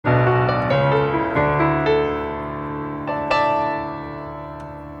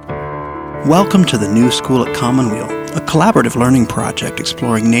Welcome to the New School at Commonweal, a collaborative learning project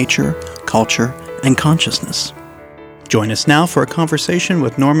exploring nature, culture, and consciousness. Join us now for a conversation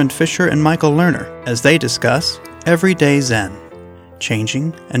with Norman Fischer and Michael Lerner as they discuss Everyday Zen,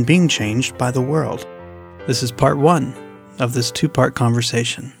 changing and being changed by the world. This is part one of this two-part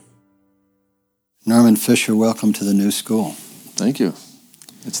conversation. Norman Fischer, welcome to the New School. Thank you.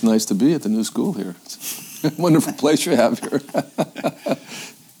 It's nice to be at the New School here. It's a wonderful place you have here.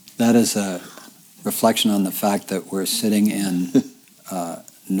 That is a reflection on the fact that we're sitting in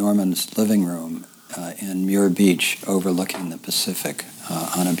Norman's living room in Muir Beach overlooking the Pacific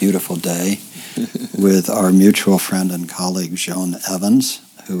on a beautiful day with our mutual friend and colleague Joan Evans,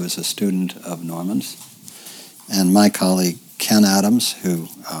 who is a student of Norman's, and my colleague Ken Adams, who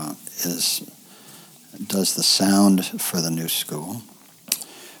does the sound for the New School.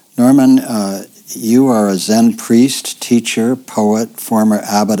 Norman, you are a Zen priest, teacher, poet, former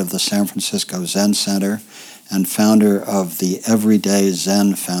abbot of the San Francisco Zen Center, and founder of the Everyday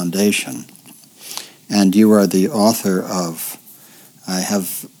Zen Foundation. And you are the author of, I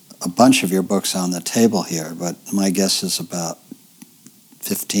have a bunch of your books on the table here, but my guess is about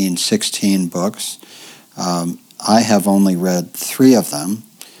 15, 16 books. I have only read 3 of them.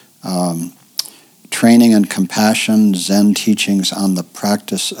 Training and Compassion, Zen Teachings on the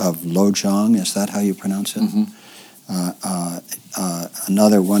Practice of Lojong, is that how you pronounce it? Mm-hmm.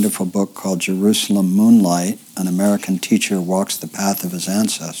 Another wonderful book called Jerusalem Moonlight, An American Teacher Walks the Path of His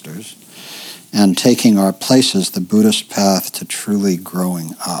Ancestors, and Taking Our Places, The Buddhist Path to Truly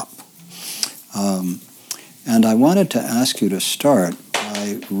Growing Up. And I wanted to ask you to start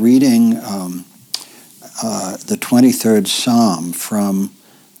by reading the 23rd Psalm from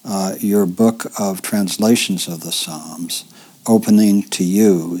your book of translations of the Psalms, Opening to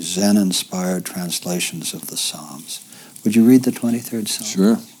You, Zen-Inspired Translations of the Psalms. Would you read the 23rd Psalm?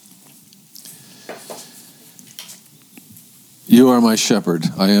 Sure. You are my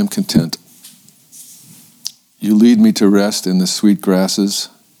shepherd, I am content. You lead me to rest in the sweet grasses,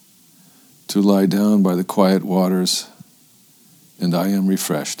 to lie down by the quiet waters, and I am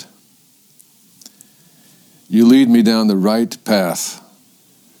refreshed. You lead me down the right path,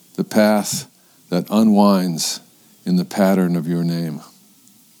 the path that unwinds in the pattern of your name.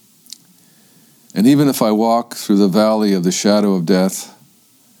 And even if I walk through the valley of the shadow of death,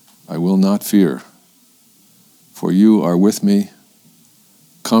 I will not fear, for you are with me,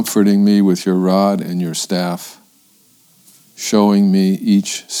 comforting me with your rod and your staff, showing me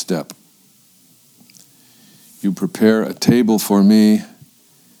each step. You prepare a table for me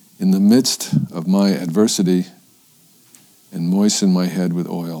in the midst of my adversity and moisten my head with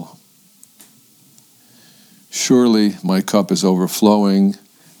oil. Surely my cup is overflowing,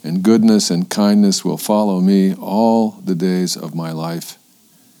 and goodness and kindness will follow me all the days of my life.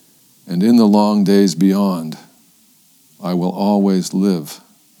 And in the long days beyond, I will always live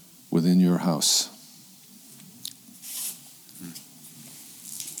within your house.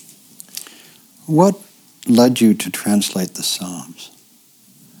 What led you to translate the Psalms?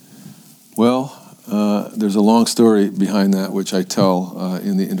 Well, there's a long story behind that, which I tell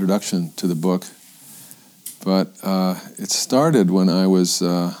in the introduction to the book. But it started when I was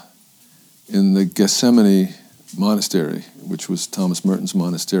in the Gethsemani Monastery, which was Thomas Merton's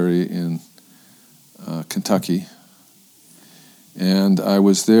monastery in Kentucky. And I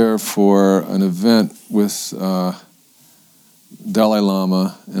was there for an event with Dalai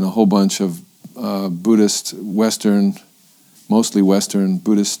Lama and a whole bunch of Buddhist, mostly Western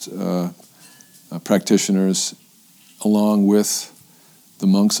Buddhist practitioners, along with the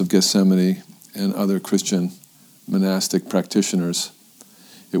monks of Gethsemani and other Christian monastic practitioners.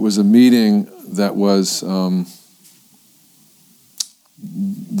 It was a meeting that was the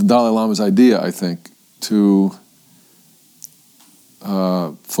Dalai Lama's idea, I think, to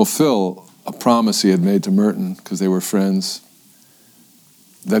fulfill a promise he had made to Merton, because they were friends,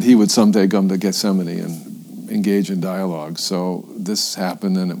 that he would someday come to Gethsemani and engage in dialogue. So this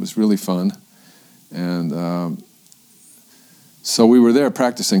happened, and it was really fun. And so we were there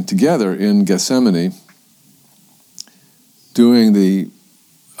practicing together in Gethsemani, doing the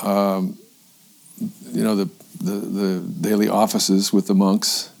daily offices with the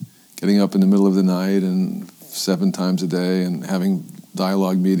monks, getting up in the middle of the night and 7 times a day, and having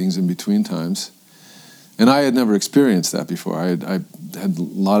dialogue meetings in between times. And I had never experienced that before. I had a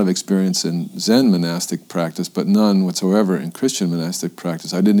lot of experience in Zen monastic practice, but none whatsoever in Christian monastic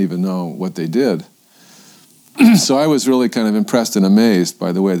practice. I didn't even know what they did. So I was really kind of impressed and amazed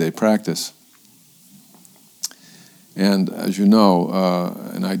by the way they practice. And as you know,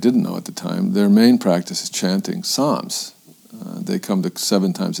 and I didn't know at the time, their main practice is chanting psalms. They come to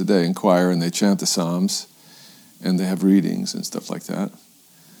 7 times a day in choir, and they chant the Psalms, and they have readings and stuff like that.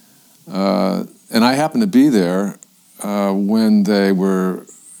 And I happened to be there when they were,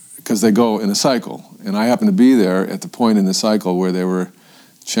 because they go in a cycle, and I happened to be there at the point in the cycle where they were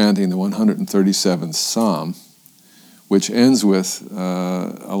chanting the 137th Psalm, which ends with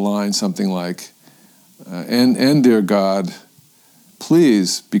a line something like, and dear God,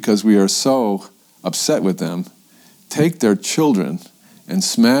 please, because we are so upset with them, take their children and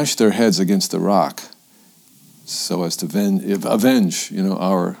smash their heads against the rock so as to avenge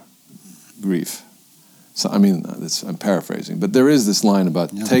our grief. So, I mean, I'm paraphrasing, but there is this line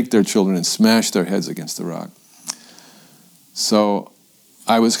about take their children and smash their heads against the rock. So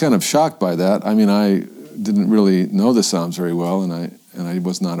I was kind of shocked by that. I mean, I didn't really know the Psalms very well, and I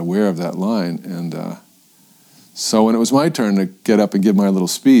was not aware of that line. And so when it was my turn to get up and give my little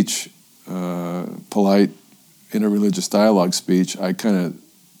speech, polite interreligious dialogue speech, I kind of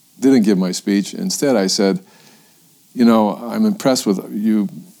didn't give my speech. Instead, I said, I'm impressed with you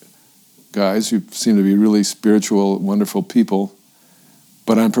guys. You seem to be really spiritual, wonderful people,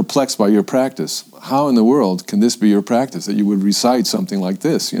 but I'm perplexed by your practice. How in the world can this be your practice, that you would recite something like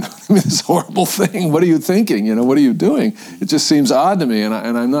this? I mean, this horrible thing. What are you thinking? What are you doing? It just seems odd to me, and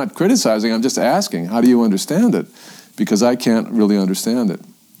I'm not criticizing. I'm just asking, how do you understand it? Because I can't really understand it.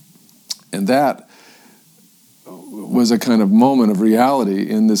 And that was a kind of moment of reality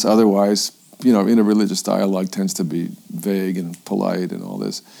in this otherwise, interreligious dialogue tends to be vague and polite and all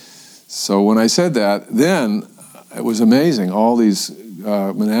this. So when I said that, then it was amazing. All these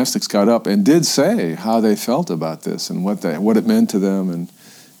monastics got up and did say how they felt about this and what it meant to them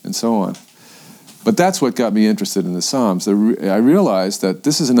and so on. But that's what got me interested in the Psalms. I realized that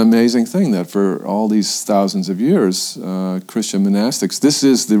this is an amazing thing, that for all these thousands of years, Christian monastics, this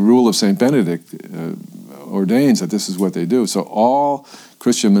is the rule of St. Benedict, ordains that this is what they do. So all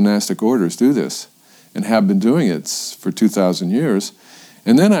Christian monastic orders do this and have been doing it for 2,000 years.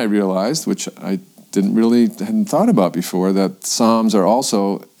 And then I realized, which I hadn't thought about before, that Psalms are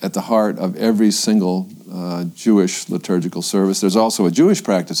also at the heart of every single Jewish liturgical service. There's also a Jewish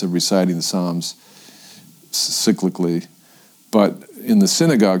practice of reciting the Psalms cyclically, but in the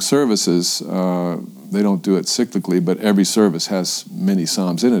synagogue services, they don't do it cyclically, but every service has many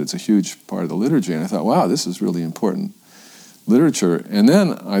Psalms in it. It's a huge part of the liturgy. And I thought, wow, this is really important literature. And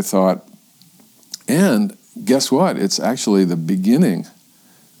then I thought, and guess what? It's actually the beginning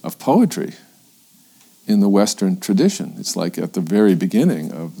of poetry in the Western tradition. It's like at the very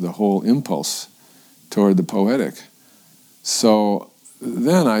beginning of the whole impulse toward the poetic. So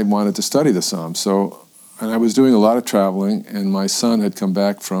then I wanted to study the Psalms. And I was doing a lot of traveling, and my son had come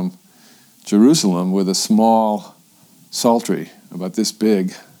back from Jerusalem with a small psaltery about this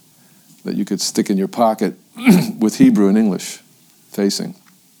big that you could stick in your pocket with Hebrew and English facing.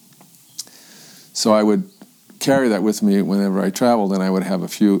 So I would carry that with me whenever I traveled, and I would have a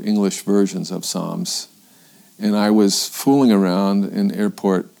few English versions of Psalms. And I was fooling around in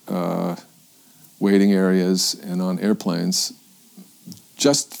airport waiting areas and on airplanes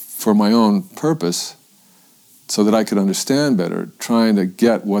just for my own purpose, so that I could understand better, trying to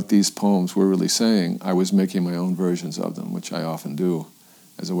get what these poems were really saying. I was making my own versions of them, which I often do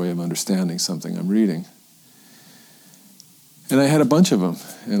as a way of understanding something I'm reading. And I had a bunch of them,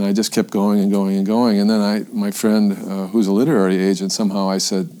 and I just kept going and going and going. And then my friend, who's a literary agent, somehow I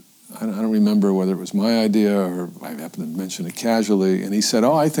said, I don't remember whether it was my idea or I happened to mention it casually, and he said,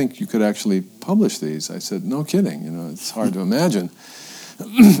 I think you could actually publish these. I said, no kidding, it's hard to imagine.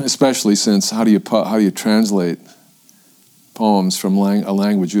 Especially since how do you translate poems from a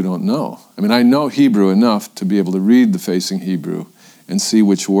language you don't know? I mean, I know Hebrew enough to be able to read the facing Hebrew and see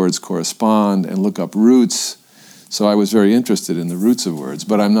which words correspond and look up roots. So I was very interested in the roots of words,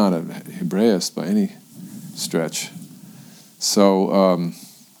 but I'm not a Hebraist by any stretch. So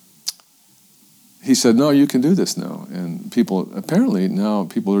he said, no, you can do this now. And apparently now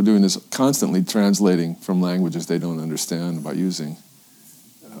people are doing this, constantly translating from languages they don't understand by using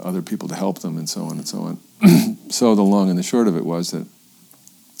other people to help them, and so on and so on. So the long and the short of it was that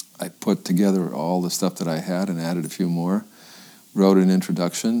I put together all the stuff that I had and added a few more, wrote an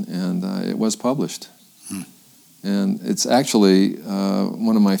introduction, and it was published. And it's actually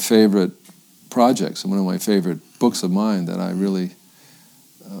one of my favorite projects and one of my favorite books of mine that I really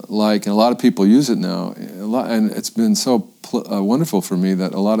like. And a lot of people use it now. And it's been so wonderful for me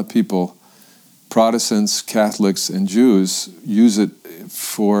that a lot of people, Protestants, Catholics, and Jews, use it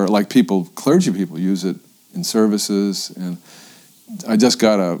for, clergy people use it in services. And I just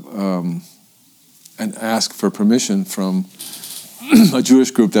got an ask for permission from a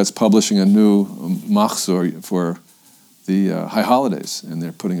Jewish group that's publishing a new machzor for the High Holidays, and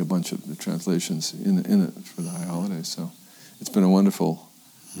they're putting a bunch of the translations in it for the High Holidays. So it's been a wonderful,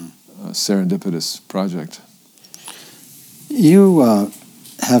 serendipitous project. You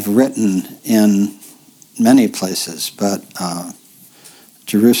have written in many places, but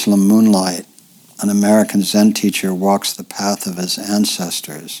Jerusalem Moonlight, an American Zen teacher walks the path of his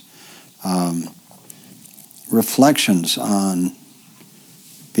ancestors. Reflections on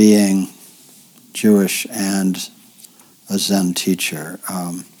being Jewish and a Zen teacher.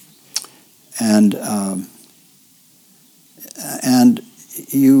 And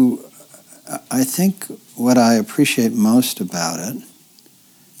you, I think what I appreciate most about it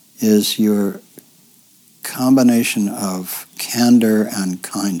is your combination of candor and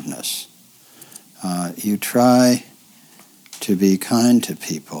kindness. You try to be kind to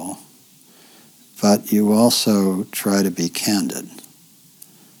people, but you also try to be candid.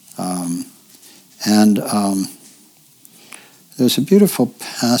 There's a beautiful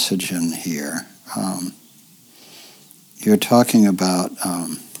passage in here. You're talking about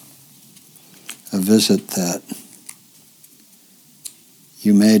a visit that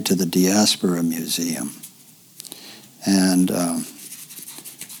you made to the Diaspora Museum. And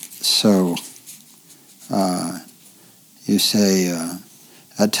you say,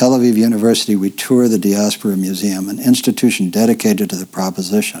 at Tel Aviv University, we tour the Diaspora Museum, an institution dedicated to the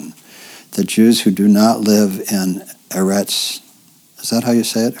proposition that Jews who do not live in Eretz, is that how you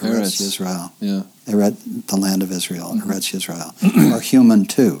say it? Eretz Yisrael. Yeah. Eretz, the land of Israel, Eretz Yisrael, are human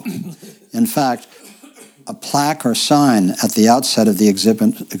too. In fact, a plaque or sign at the outset of the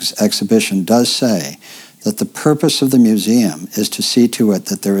exhibition does say that the purpose of the museum is to see to it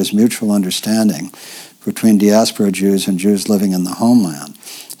that there is mutual understanding between diaspora Jews and Jews living in the homeland,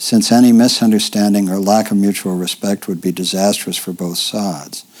 since any misunderstanding or lack of mutual respect would be disastrous for both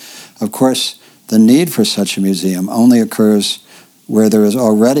sides. Of course, the need for such a museum only occurs where there is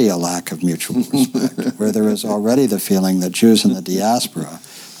already a lack of mutual respect, where there is already the feeling that Jews in the diaspora,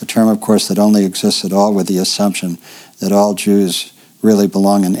 a term, of course, that only exists at all with the assumption that all Jews really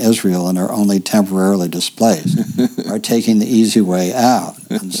belong in Israel and are only temporarily displaced, are taking the easy way out,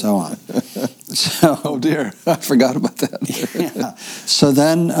 and so on. So, oh dear, I forgot about that. Yeah. So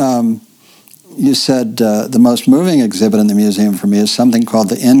then you said the most moving exhibit in the museum for me is something called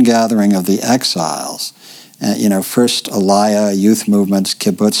the Ingathering of the Exiles. First Aliyah, youth movements,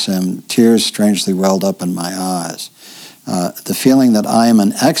 kibbutzim, tears strangely welled up in my eyes. The feeling that I am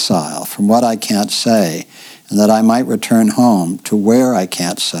an exile from what I can't say, and that I might return home to where I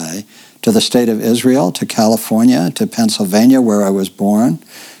can't say, to the state of Israel, to California, to Pennsylvania where I was born,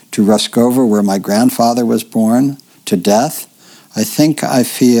 to Ruskover where my grandfather was born, to death. I think I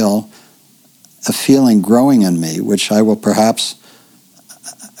feel a feeling growing in me, which I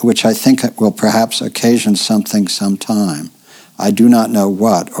think will perhaps occasion something sometime. I do not know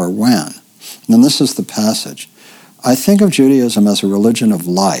what or when. And then this is the passage. I think of Judaism as a religion of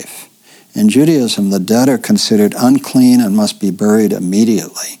life. In Judaism, the dead are considered unclean and must be buried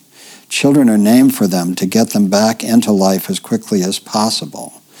immediately. Children are named for them to get them back into life as quickly as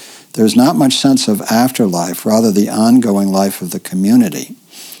possible. There's not much sense of afterlife, rather the ongoing life of the community.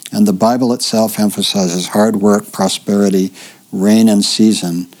 And the Bible itself emphasizes hard work, prosperity, rain and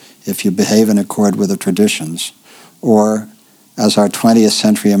season, if you behave in accord with the traditions, or, as our 20th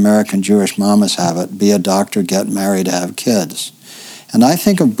century American Jewish mamas have it, be a doctor, get married, have kids. And I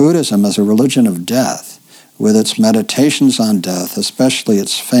think of Buddhism as a religion of death, with its meditations on death, especially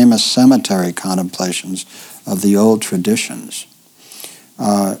its famous cemetery contemplations of the old traditions.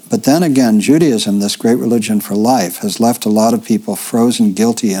 But then again, Judaism, this great religion for life, has left a lot of people frozen,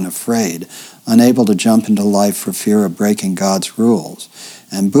 guilty, and afraid, unable to jump into life for fear of breaking God's rules.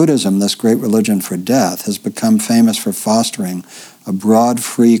 And Buddhism, this great religion for death, has become famous for fostering a broad,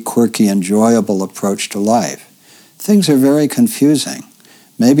 free, quirky, enjoyable approach to life. Things are very confusing.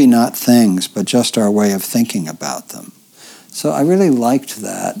 Maybe not things, but just our way of thinking about them. So I really liked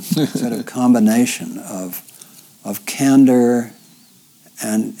that sort of combination of candor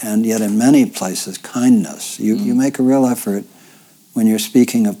and yet in many places kindness. You make a real effort when you're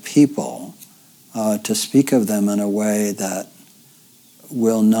speaking of people to speak of them in a way that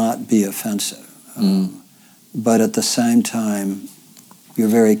will not be offensive. But at the same time, you're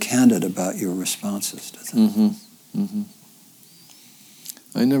very candid about your responses to things. Mm-hmm. Mm-hmm.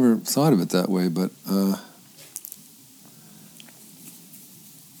 I never thought of it that way, but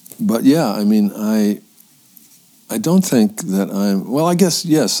yeah, I mean, I don't think that I'm, well, I guess,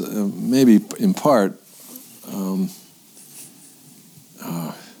 yes, maybe in part,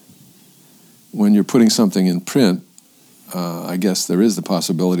 when you're putting something in print, I guess there is the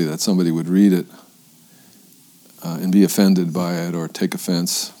possibility that somebody would read it and be offended by it or take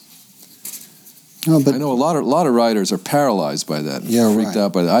offense. No, but I know a lot of writers are paralyzed by that, freaked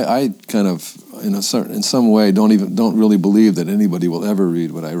out by that. I kind of, in some way, don't really believe that anybody will ever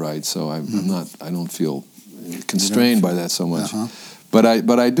read what I write. So I don't feel constrained by that so much. Uh-huh.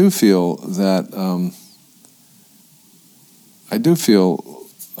 But I do feel that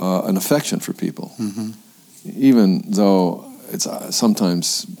an affection for people, even though it's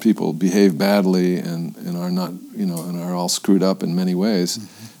sometimes people behave badly and are not, and are all screwed up in many ways.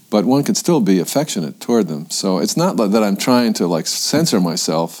 But one can still be affectionate toward them. So it's not that I'm trying to censor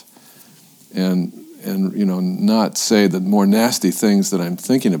myself and not say the more nasty things that I'm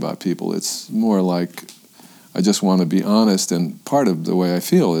thinking about people. It's more like I just want to be honest. And part of the way I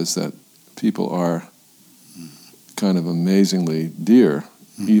feel is that people are kind of amazingly dear,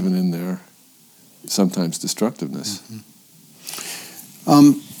 even in their sometimes destructiveness.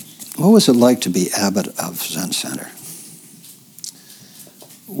 What was it like to be abbot of Zen Center?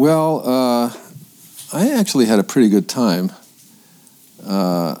 Well, I actually had a pretty good time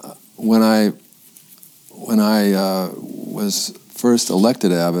when I was first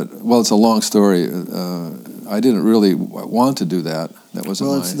elected abbot. Well, it's a long story. I didn't really want to do that. That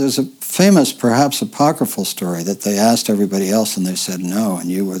wasn't There's a famous, perhaps apocryphal story that they asked everybody else and they said no, and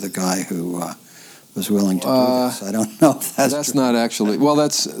you were the guy who was willing to do this. I don't know if that's true. Not actually. Well,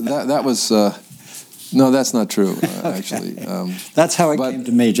 that was. No, that's not true, actually. That's how it came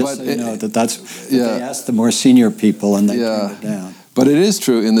to me, just so you know, that they asked the more senior people and they turned it down. But it is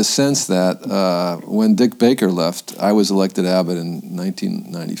true in the sense that when Dick Baker left, I was elected abbot in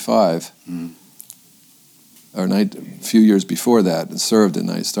 1995, or a few years before that, and started in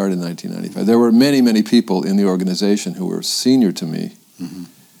 1995. There were many, many people in the organization who were senior to me,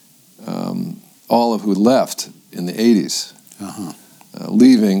 all of who left in the 80s.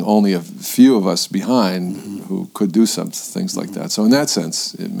 Leaving only a few of us behind who could do some things like that. So in that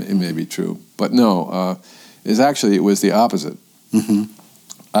sense, it may be true. But no, it was the opposite.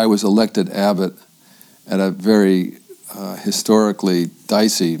 I was elected abbot at a very historically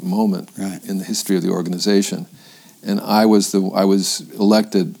dicey moment in the history of the organization. And I was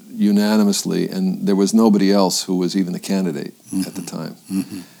elected unanimously, and there was nobody else who was even a candidate at the time.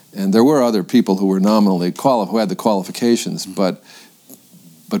 And there were other people who were nominally who had the qualifications, but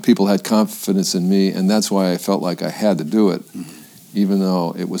people had confidence in me, and that's why I felt like I had to do it, even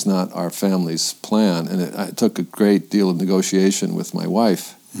though it was not our family's plan. And it took a great deal of negotiation with my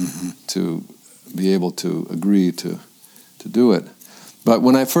wife to be able to agree to do it. But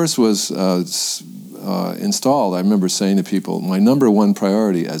when I first was installed, I remember saying to people, my number one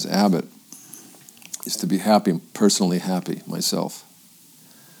priority as abbot is to be happy, personally happy myself.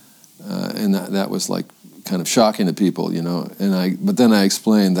 And that was like kind of shocking to people, but then I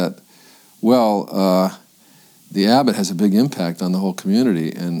explained that, the abbot has a big impact on the whole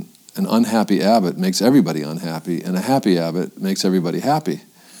community, and an unhappy abbot makes everybody unhappy, and a happy abbot makes everybody happy.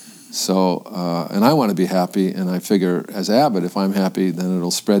 So, and I want to be happy, and I figure as abbot, if I'm happy, then it'll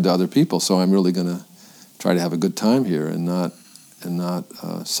spread to other people. So I'm really going to try to have a good time here and not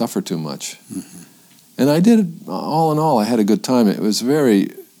suffer too much. And I did. All in all, I had a good time. It was very.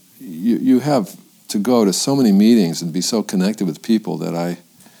 You have to go to so many meetings and be so connected with people that I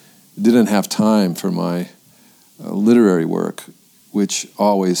didn't have time for my literary work, which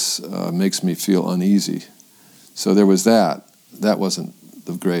always makes me feel uneasy. So there was that. That wasn't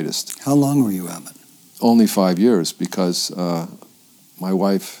the greatest. How long were you abbot? Only 5 years, because my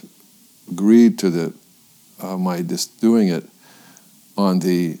wife agreed to my just doing it on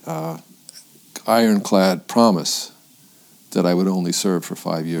the ironclad promise that I would only serve for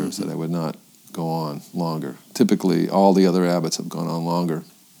 5 years, that I would not go on longer. Typically, all the other abbots have gone on longer,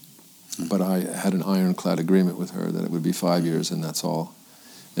 but I had an ironclad agreement with her that it would be 5 years, and that's all.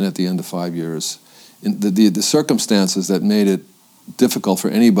 And at the end of 5 years, the circumstances that made it difficult for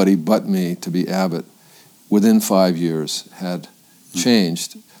anybody but me to be abbot within 5 years had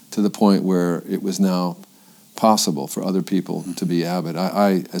changed to the point where it was now possible for other people to be abbot.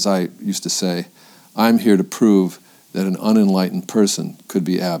 I, as I used to say, I'm here to prove that an unenlightened person could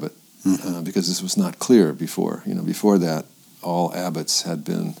be abbot, because this was not clear before. Before that, all abbots had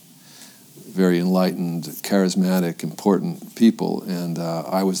been very enlightened, charismatic, important people, and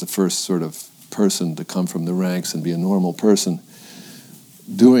I was the first sort of person to come from the ranks and be a normal person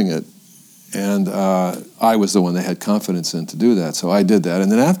doing it, and I was the one they had confidence in to do that, so I did that. And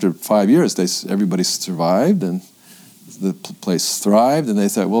then after 5 years, everybody survived, and the place thrived, and they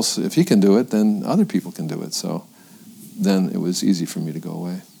thought, well, if he can do it, then other people can do it. So then it was easy for me to go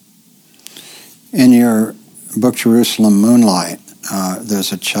away. In your book, Jerusalem Moonlight,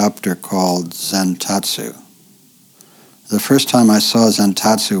 there's a chapter called Zen Tatsu. The first time I saw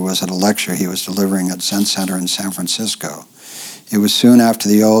Zentatsu was at a lecture he was delivering at Zen Center in San Francisco. It was soon after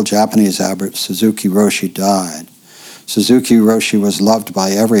the old Japanese abbot Suzuki Roshi died. Suzuki Roshi was loved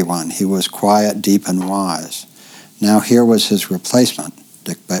by everyone. He was quiet, deep, and wise. Now here was his replacement,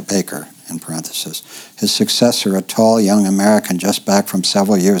 Dick Baker, in parentheses, his successor, a tall young American just back from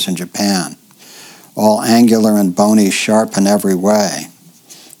several years in Japan, all angular and bony, sharp in every way.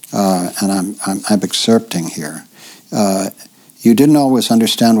 And I'm excerpting here. You didn't always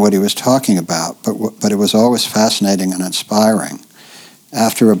understand what he was talking about, but it was always fascinating and inspiring.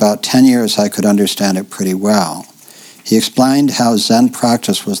 After about 10 years, I could understand it pretty well. He explained how Zen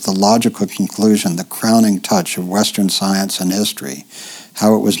practice was the logical conclusion, the crowning touch of Western science and history,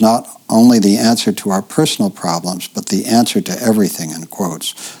 how it was not only the answer to our personal problems, but the answer to everything, in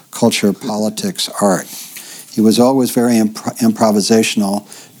quotes, culture, politics, art. He was always very improvisational,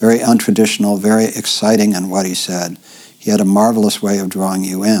 very untraditional, very exciting in what he said. He had a marvelous way of drawing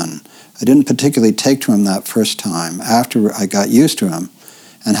you in. I didn't particularly take to him that first time. After I got used to him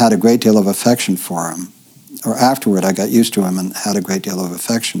and had a great deal of affection for him, or afterward I got used to him and had a great deal of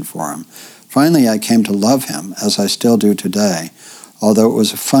affection for him. Finally, I came to love him, as I still do today, although it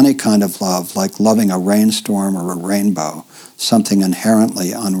was a funny kind of love, like loving a rainstorm or a rainbow, something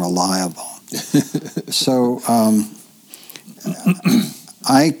inherently unreliable. So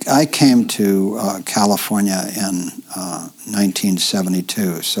I came to California in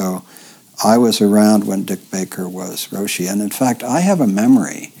 1972, so I was around when Dick Baker was Roshi. And in fact, I have a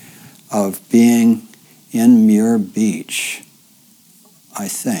memory of being in Muir Beach, I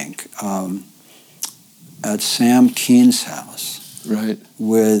think, at Sam Keen's house, right,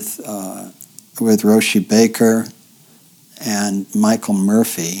 with Roshi Baker and Michael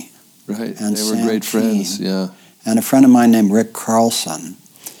Murphy, right. And they were Sam great friends, Keen, yeah. and a friend of mine named Rick Carlson.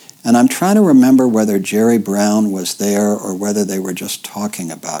 And I'm trying to remember whether Jerry Brown was there or whether they were just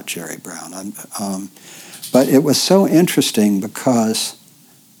talking about Jerry Brown. But it was so interesting because,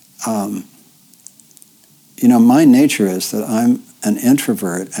 my nature is that I'm an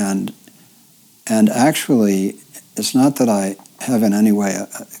introvert, and actually, it's not that I have in any way a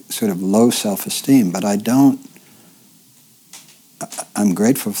sort of low self-esteem, but I'm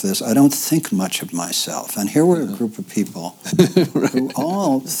grateful for this. I don't think much of myself. And here were a group of people right. who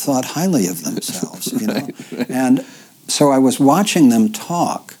all thought highly of themselves, Right. And so I was watching them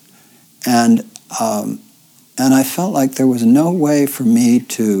talk, and I felt like there was no way for me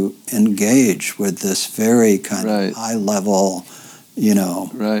to engage with this very kind of high-level,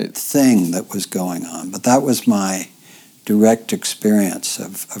 right. thing that was going on. But that was my direct experience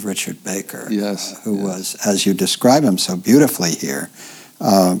of Richard Baker, who was, as you describe him so beautifully here,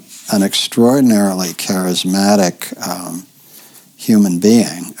 an extraordinarily charismatic human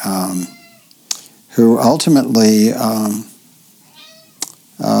being who ultimately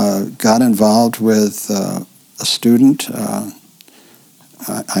got involved with a student. I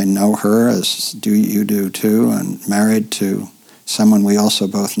know her, as you do too, and married to someone we also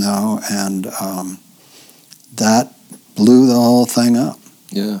both know, and that blew the whole thing up.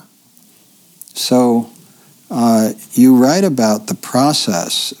 Yeah. So you write about the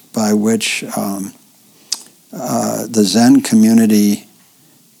process by which the Zen community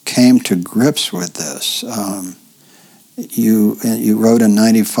came to grips with this. You wrote in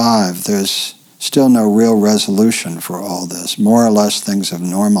 95, there's still no real resolution for all this. More or less things have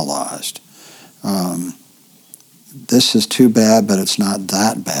normalized. This is too bad, but it's not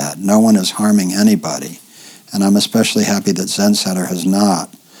that bad. No one is harming anybody. And I'm especially happy that Zen Center has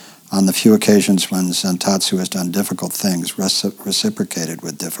not, on the few occasions when Zentatsu has done difficult things, reciprocated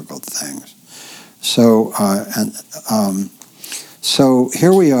with difficult things. So, so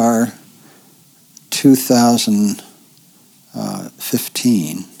here we are,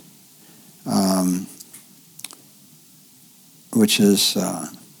 2015, which is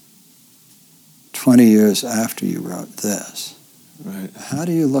 20 years after you wrote this. Right. How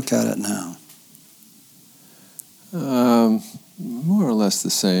do you look at it now? More or less the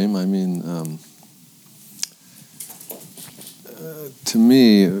same. I mean, to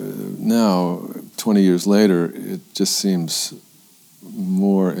me, now, 20 years later, it just seems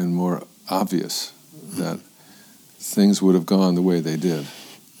more and more obvious that things would have gone the way they did.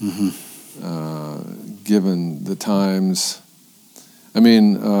 Mm-hmm. Given the times. I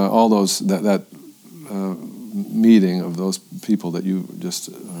mean, all those, that meeting of those people that you just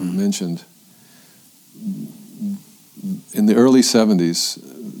mentioned, in the early 70s,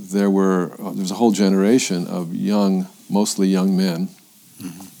 there was a whole generation of mostly young men,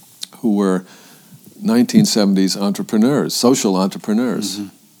 who were 1970s entrepreneurs, social entrepreneurs. Mm-hmm.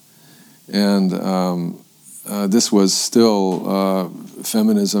 And this was still,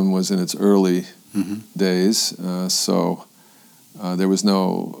 feminism was in its early days, so there was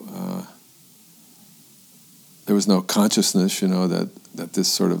no consciousness, that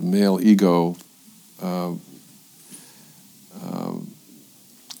this sort of male ego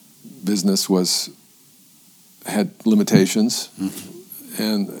business had limitations,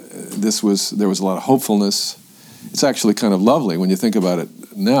 and there was a lot of hopefulness. It's actually kind of lovely when you think about it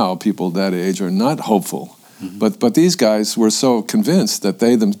now. People that age are not hopeful, but these guys were so convinced that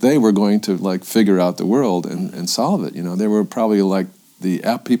they were going to figure out the world and solve it. They were probably like the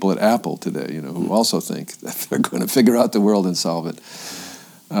people at Apple today, who also think that they're going to figure out the world and solve it.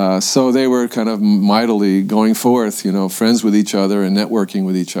 So they were kind of mightily going forth, friends with each other and networking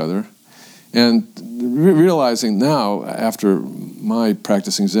with each other. And realizing now, after my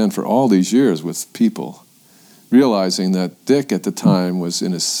practicing Zen for all these years with people, realizing that Dick at the time was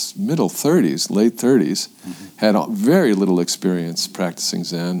in his late 30s, had very little experience practicing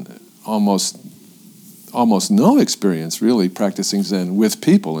Zen, almost no experience really practicing Zen with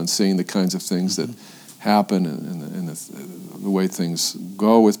people and seeing the kinds of things that happen and the way things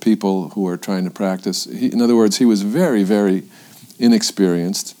go with people who are trying to practice. In other words, he was very, very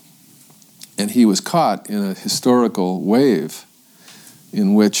inexperienced, and he was caught in a historical wave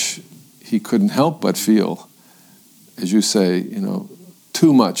in which he couldn't help but feel, as you say,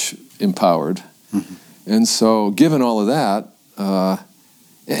 too much empowered. And so given all of that,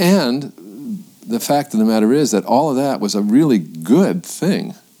 and the fact of the matter is that all of that was a really good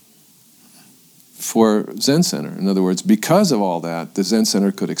thing for Zen Center. In other words, because of all that, the Zen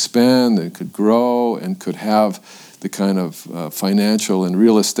Center could expand and could grow and could have the kind of financial and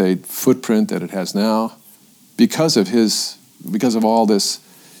real estate footprint that it has now, because of all this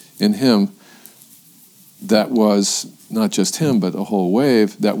in him. That was not just him, but a whole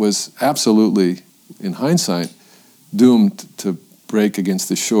wave that was absolutely, in hindsight, doomed to break against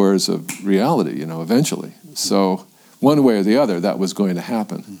the shores of reality, eventually. So one way or the other, that was going to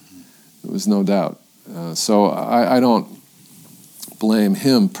happen. There was no doubt. So I don't blame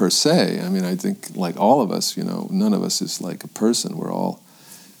him per se. I mean, I think like all of us, none of us is like a person. We're all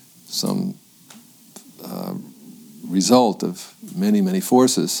some result of many, many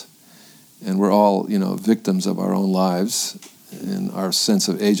forces. And we're all, victims of our own lives, and our sense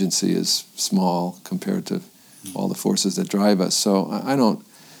of agency is small compared to all the forces that drive us. So I don't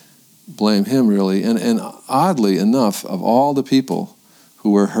blame him, really. And oddly enough, of all the people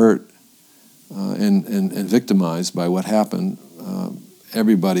who were hurt and victimized by what happened,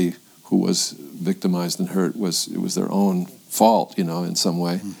 everybody who was victimized and hurt, it was their own fault, in some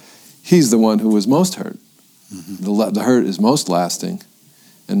way. He's the one who was most hurt. The hurt is most lasting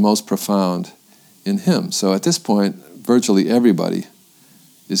and most profound in him. So at this point, virtually everybody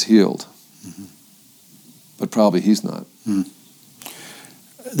is healed. But probably he's not.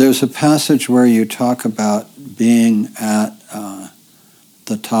 There's a passage where you talk about being at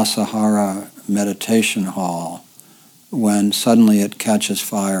the Tassajara meditation hall when suddenly it catches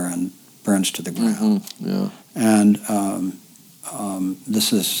fire and burns to the ground. And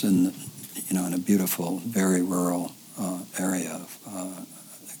this is in a beautiful, very rural area of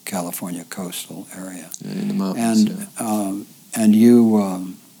California coastal area, in the mountains. And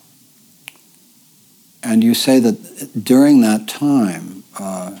you say that during that time,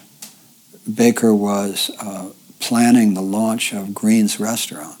 Baker was planning the launch of Green's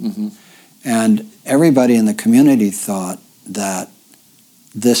Restaurant, and everybody in the community thought that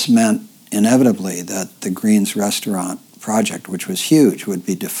this meant inevitably that the Green's Restaurant project, which was huge, would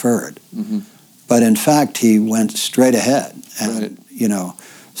be deferred. But in fact, he went straight ahead, and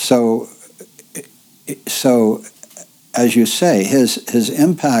So as you say, his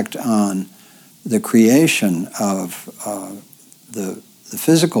impact on the creation of the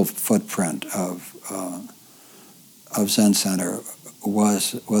physical footprint of Zen Center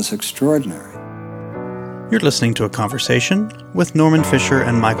was extraordinary. You're listening to a conversation with Norman Fischer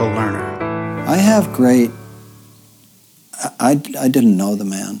and Michael Lerner. I didn't know the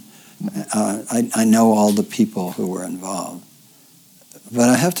man. I know all the people who were involved. But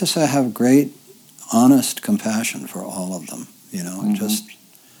I have to say I have great, honest compassion for all of them,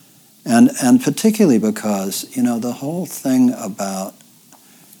 and particularly because, the whole thing about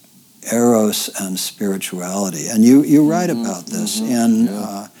eros and spirituality, and you write about this in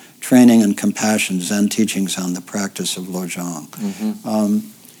Training and Compassion, Zen Teachings on the Practice of Lojong.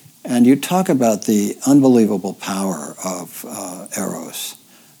 And you talk about the unbelievable power of eros.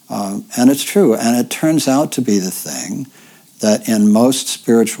 And it's true, and it turns out to be the thing that in most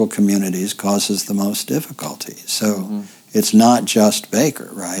spiritual communities causes the most difficulty. So it's not just Baker,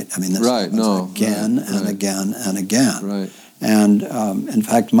 right? I mean, this right, happens again and right. again and again. Right. And in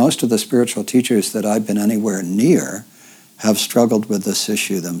fact, most of the spiritual teachers that I've been anywhere near have struggled with this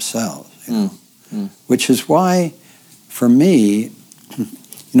issue themselves, you know? Which is why, for me,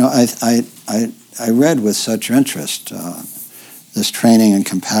 I read with such interest this Training in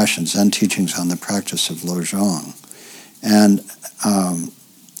Compassion, Zen Teachings on the Practice of Lojong. And I'm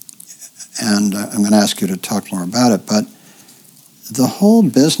going to ask you to talk more about it, but the whole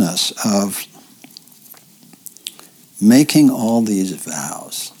business of making all these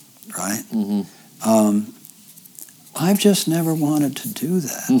vows, right? I've just never wanted to do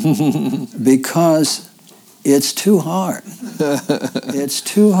that because it's too hard. It's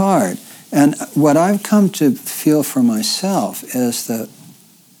too hard. And what I've come to feel for myself is that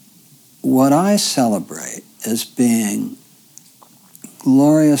what I celebrate is being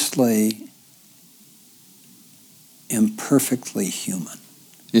gloriously, imperfectly human.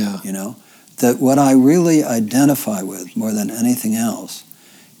 Yeah. You know? That what I really identify with more than anything else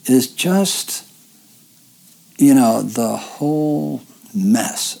is just, the whole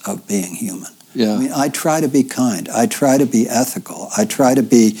mess of being human. Yeah. I mean, I try to be kind. I try to be ethical. I try to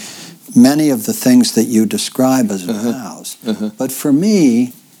be many of the things that you describe as vows. But for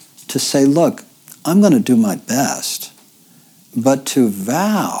me, to say, look, I'm going to do my best, but to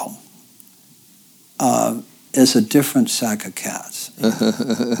vow is a different sack of cats.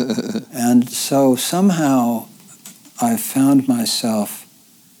 And so somehow I found myself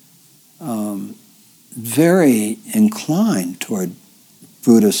very inclined toward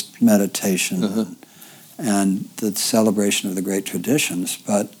Buddhist meditation and the celebration of the great traditions,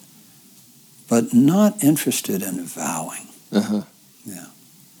 but not interested in vowing. Yeah.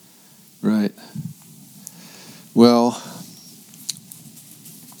 Right. Well,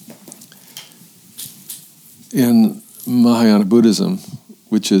 in Mahayana Buddhism,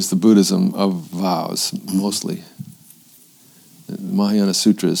 which is the Buddhism of vows, mostly, Mahayana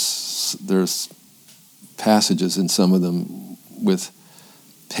Sutras, there's passages in some of them with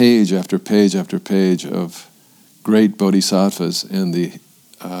page after page after page of great bodhisattvas and the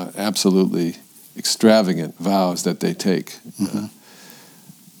absolutely extravagant vows that they take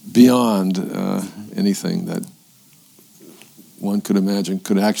beyond anything that one could imagine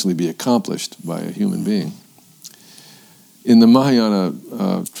could actually be accomplished by a human being. In the Mahayana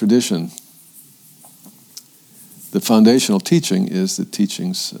tradition, the foundational teaching is the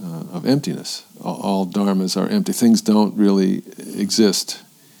teachings of emptiness. All dharmas are empty. Things don't really exist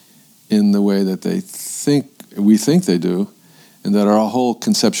in the way that we think they do, and that our whole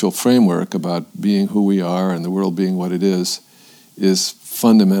conceptual framework about being who we are and the world being what it is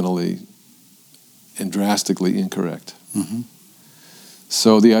fundamentally and drastically incorrect.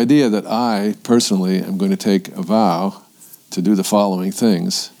 So the idea that I personally am going to take a vow to do the following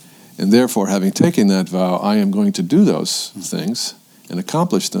things, and therefore, having taken that vow, I am going to do those things and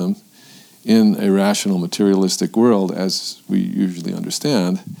accomplish them in a rational, materialistic world, as we usually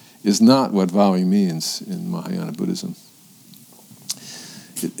understand, is not what vowing means in Mahayana Buddhism.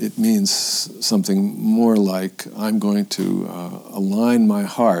 It means something more like I'm going to align my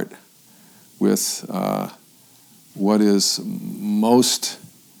heart with what is most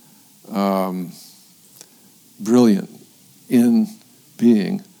brilliant in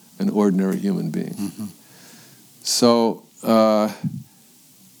being an ordinary human being. So I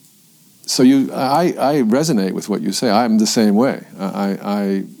resonate with what you say. I'm the same way.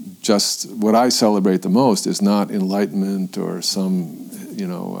 What I celebrate the most is not enlightenment or some,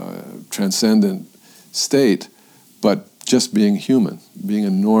 transcendent state, but just being human, being a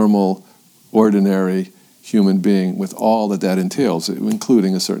normal, ordinary human being with all that entails,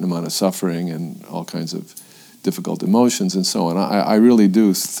 including a certain amount of suffering and all kinds of difficult emotions and so on. I really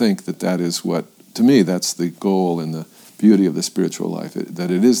do think that is what, to me, that's the goal and the beauty of the spiritual life, that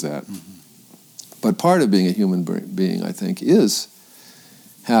it is that. But part of being a human being, I think, is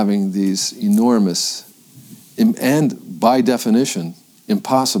having these enormous and, by definition,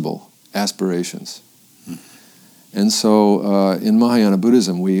 impossible aspirations. And so in Mahayana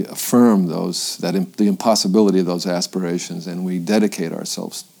Buddhism, we affirm the impossibility of those aspirations, and we dedicate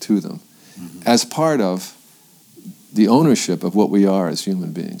ourselves to them as part of the ownership of what we are as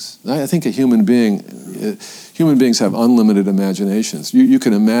human beings. I think human beings have unlimited imaginations. You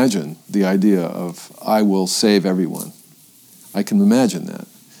can imagine the idea of, I will save everyone. I can imagine that.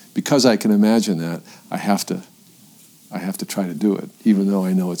 Because I can imagine that, I have to try to do it, even though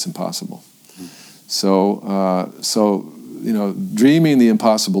I know it's impossible. So dreaming the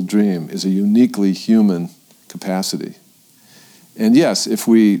impossible dream is a uniquely human capacity. And yes, if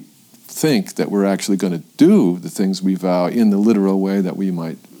we think that we're actually going to do the things we vow in the literal way that we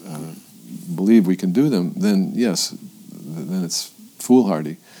might believe we can do them, then yes, then it's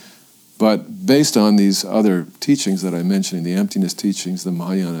foolhardy. But based on these other teachings that I'm mentioning, the emptiness teachings, the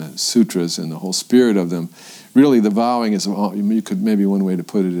Mahayana sutras, and the whole spirit of them, really the vowing is, you could, maybe one way to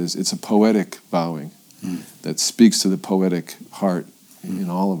put it is, it's a poetic vowing that speaks to the poetic heart in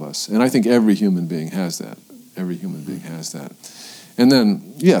all of us. And I think every human being has that. Every human being has that. And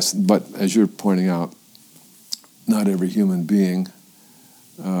then, yes, but as you're pointing out, not every human being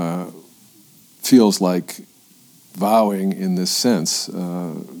feels like vowing in this sense.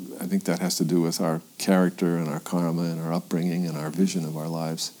 I think that has to do with our character and our karma and our upbringing and our vision of our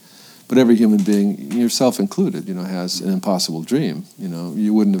lives. But every human being, yourself included, has an impossible dream.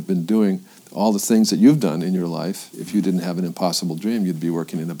 You wouldn't have been doing all the things that you've done in your life if you didn't have an impossible dream. You'd be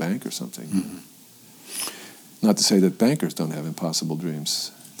working in a bank or something. Mm-hmm. Not to say that bankers don't have impossible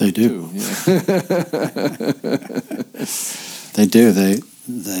dreams. They do. Yeah. They do.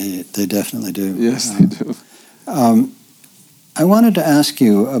 They definitely do. Yes, they do. I wanted to ask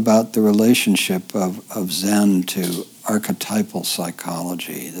you about the relationship of Zen to archetypal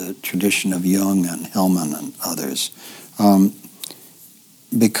psychology, the tradition of Jung and Hillman and others,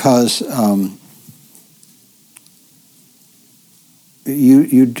 because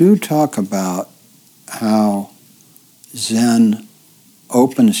you do talk about how Zen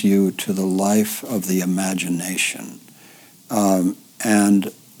opens you to the life of the imagination.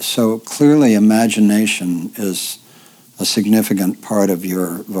 And so clearly imagination is a significant part of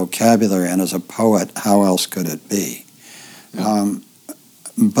your vocabulary, and as a poet, how else could it be? Yeah.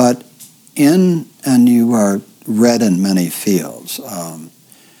 But and you are read in many fields.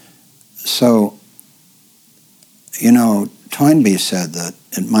 Toynbee said that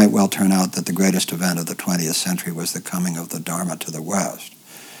it might well turn out that the greatest event of the 20th century was the coming of the Dharma to the West.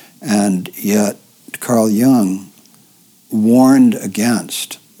 And yet Carl Jung warned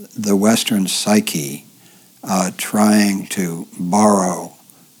against the Western psyche trying to borrow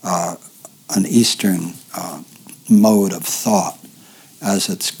an Eastern mode of thought as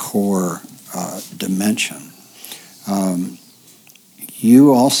its core dimension.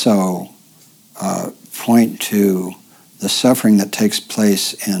 You also point to the suffering that takes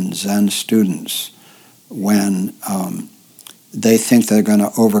place in Zen students when they think they're going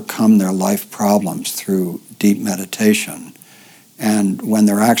to overcome their life problems through deep meditation, and when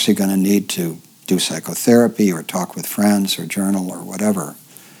they're actually going to need to do psychotherapy or talk with friends or journal or whatever.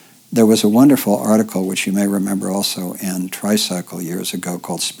 There was a wonderful article, which you may remember also in Tricycle years ago,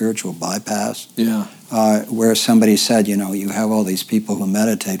 called Spiritual Bypass, where somebody said, you have all these people who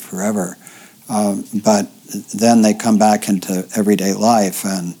meditate forever, but then they come back into everyday life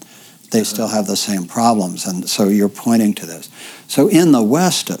and they still have the same problems. And so you're pointing to this. So in the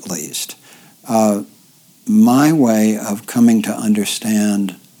West, at least, my way of coming to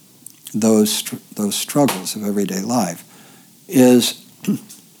understand those struggles of everyday life is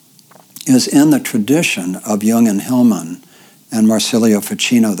in the tradition of Jung and Hillman and Marsilio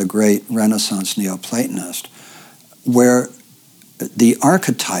Ficino, the great Renaissance Neoplatonist, where the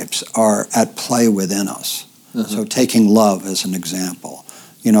archetypes are at play within us. Uh-huh. So taking love as an example,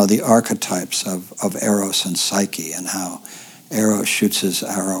 the archetypes of Eros and Psyche, and how Eros shoots his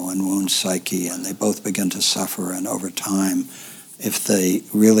arrow and wounds Psyche, and they both begin to suffer, and over time, if they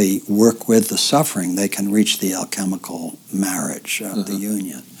really work with the suffering, they can reach the alchemical marriage, the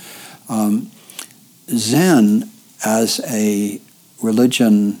union. Zen, as a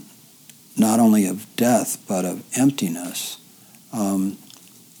religion not only of death but of emptiness,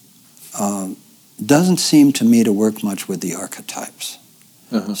 doesn't seem to me to work much with the archetypes.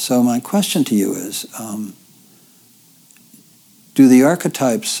 Uh-huh. So my question to you is, do the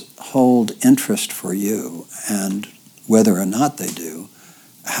archetypes hold interest for you? And whether or not they do,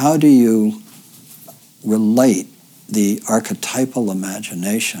 how do you relate the archetypal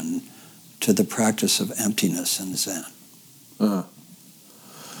imagination to the practice of emptiness in Zen?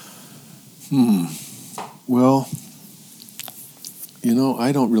 Well,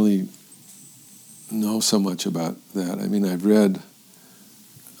 I don't really know so much about that. I mean, I've read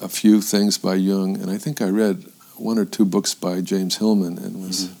a few things by Jung, and I think I read one or two books by James Hillman and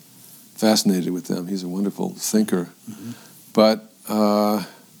was fascinated with them. He's a wonderful thinker. Mm-hmm. But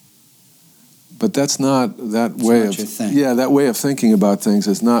that's not that way of that way of thinking about things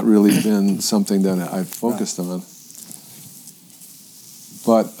has not really been something that I've focused on.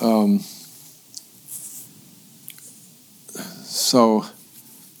 But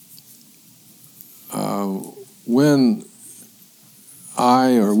when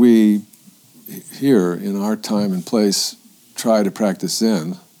I or we here in our time and place try to practice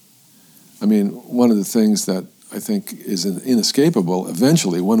Zen, I mean, one of the things that I think is inescapable,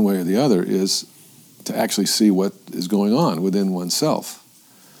 eventually, one way or the other, is to actually see what is going on within oneself.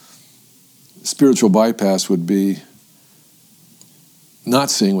 Spiritual bypass would be not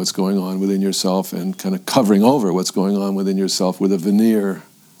seeing what's going on within yourself and kind of covering over what's going on within yourself with a veneer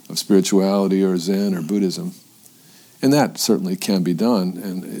of spirituality or Zen or Buddhism. And that certainly can be done,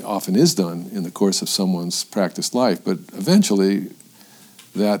 and it often is done in the course of someone's practiced life, but eventually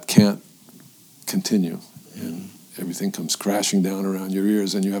that can't continue. And everything comes crashing down around your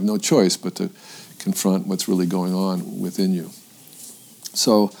ears, and you have no choice but to confront what's really going on within you.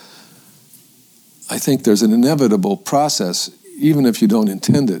 So I think there's an inevitable process, even if you don't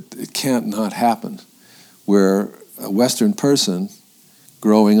intend it, it can't not happen, where a Western person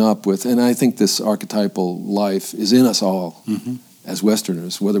growing up with, and I think this archetypal life is in us all as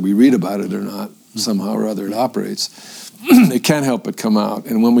Westerners, whether we read about it or not, somehow or other it operates. It can't help but come out.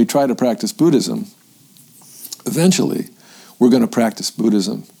 And when we try to practice Buddhism, eventually we're going to practice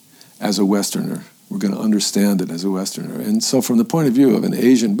Buddhism as a Westerner. We're going to understand it as a Westerner. And so from the point of view of an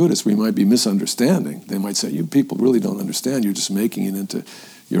Asian Buddhist, we might be misunderstanding. They might say, you people really don't understand. You're just making it into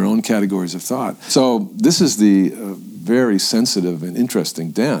your own categories of thought. So this is the very sensitive and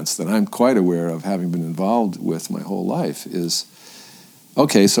interesting dance that I'm quite aware of, having been involved with my whole life, is,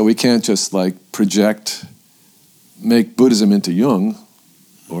 okay, so we can't just like make Buddhism into Jung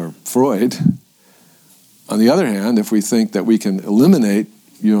or Freud. On the other hand, if we think that we can eliminate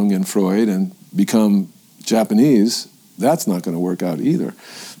Jung and Freud and become Japanese, that's not going to work out either.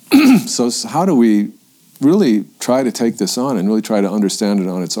 So how do we really try to take this on and really try to understand it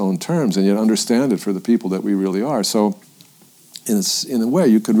on its own terms, and yet understand it for the people that we really are? So in a way,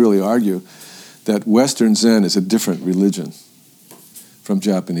 you could really argue that Western Zen is a different religion from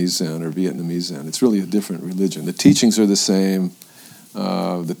Japanese Zen or Vietnamese Zen. It's really a different religion. The teachings are the same,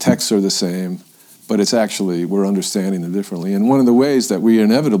 the texts are the same, but it's actually, we're understanding them differently. And one of the ways that we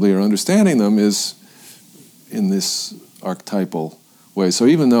inevitably are understanding them is in this archetypal way. So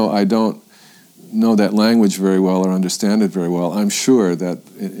even though I don't know that language very well or understand it very well, I'm sure that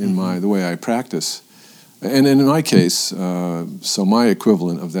in the way I practice, and in my case, so my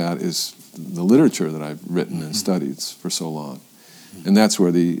equivalent of that is the literature that I've written and studied for so long. And that's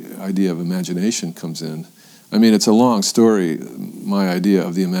where the idea of imagination comes in. I mean, it's a long story. My idea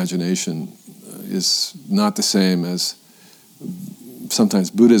of the imagination is not the same as sometimes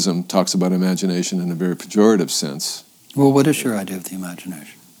Buddhism talks about imagination in a very pejorative sense. Well, what is your idea of the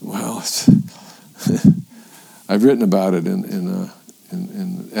imagination? Well, I've written about it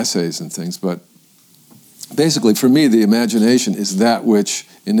in essays and things, but basically for me the imagination is that which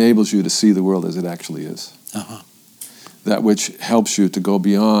enables you to see the world as it actually is. That which helps you to go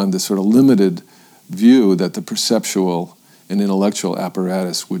beyond the sort of limited view that the perceptual and intellectual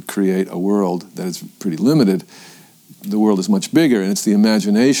apparatus would create a world that is pretty limited. The world is much bigger, and it's the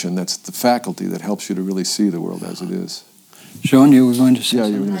imagination, that's the faculty that helps you to really see the world as it is. Joan, you were going to say Yeah,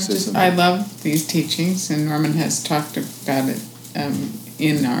 something? you were going to say something. I love these teachings, and Norman has talked about it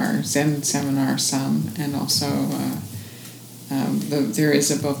in our Zen seminar some, and also there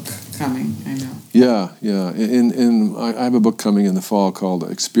is a book coming, I know. Yeah. I have a book coming in the fall called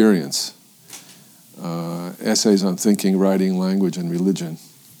Experience, Essays on Thinking, Writing, Language, and Religion.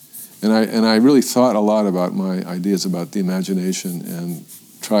 And I really thought a lot about my ideas about the imagination and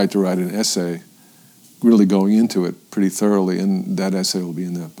tried to write an essay really going into it pretty thoroughly, and that essay will be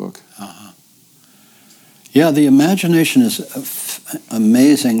in that book. Yeah, the imagination is an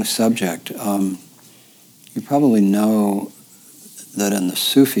amazing subject. You probably know that in the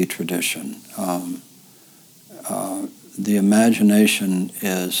Sufi tradition, the imagination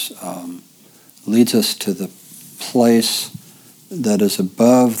leads us to the place that is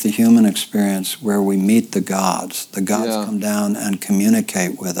above the human experience, where we meet the gods. The gods come down and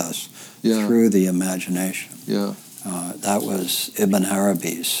communicate with us through the imagination. That was Ibn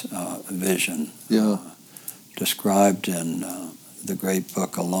Arabi's vision, described in the great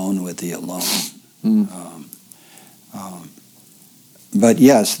book Alone with the Alone. But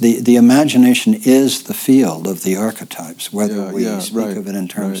yes, the imagination is the field of the archetypes, whether we speak of it in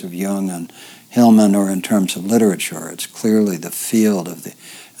terms of Jung and Hillman or in terms of literature. It's clearly the field of the...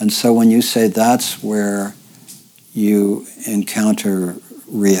 And so when you say that's where you encounter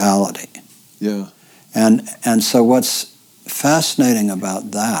reality. And so what's fascinating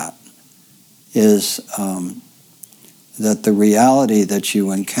about that is that the reality that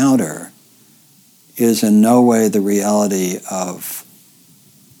you encounter is in no way the reality of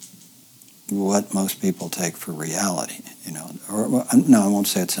what most people take for reality, Or no, I won't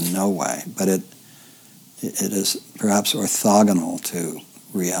say it's in no way, but it is perhaps orthogonal to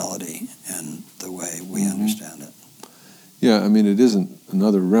reality in the way we understand it. Yeah, I mean, it isn't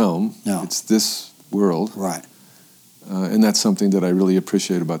another realm. No. It's this world. Right. And that's something that I really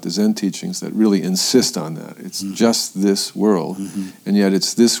appreciate about the Zen teachings, that really insist on that. It's just this world, and yet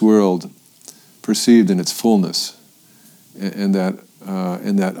it's this world perceived in its fullness, and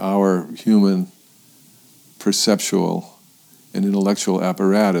that our human perceptual and intellectual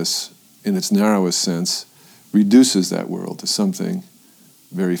apparatus, in its narrowest sense, reduces that world to something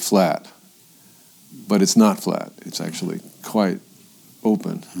very flat. But it's not flat. It's actually quite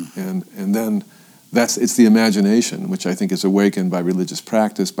open, and then it's the imagination, which I think is awakened by religious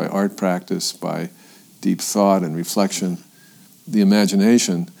practice, by art practice, by deep thought and reflection. The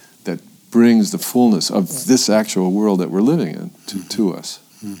imagination that brings the fullness of this actual world that we're living in to us.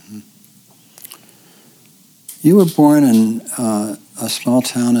 You were born in a small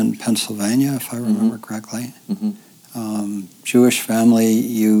town in Pennsylvania, if I remember correctly. Jewish family.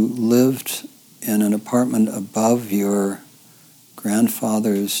 You lived in an apartment above your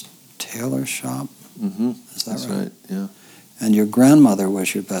grandfather's tailor shop. Is that That's right? Yeah. And your grandmother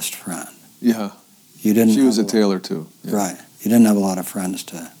was your best friend. Yeah. You didn't. She was a tailor too. Yeah. Right. You didn't have a lot of friends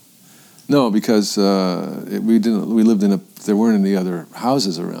to. No, because we didn't. We lived in there weren't any other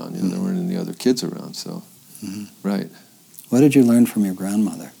houses around. There weren't any other kids around. So, right. What did you learn from your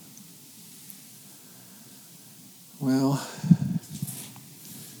grandmother? Well,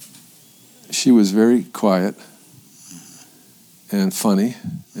 she was very quiet and funny,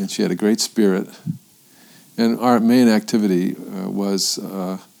 and she had a great spirit. And our main activity was,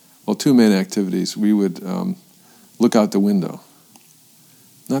 two main activities. We would look out the window.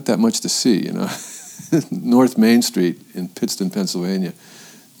 Not that much to see, North Main Street in Pittston, Pennsylvania.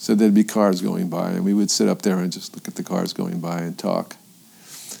 So there'd be cars going by, and we would sit up there and just look at the cars going by and talk.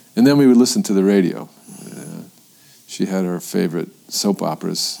 And then we would listen to the radio. She had her favorite soap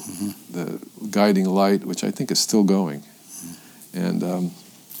operas, The Guiding Light, which I think is still going, and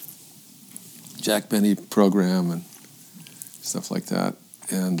Jack Benny program and stuff like that.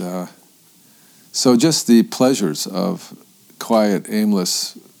 And so just the pleasures of quiet,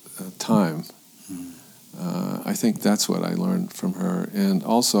 aimless time, I think that's what I learned from her. And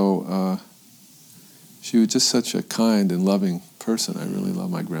also, she was just such a kind and loving person. I really love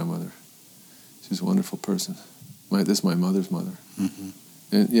my grandmother. She was a wonderful person. This is my mother's mother.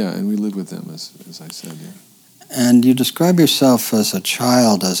 And we lived with them, as I said, yeah. And you describe yourself as a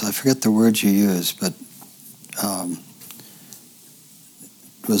child as, I forget the words you use, but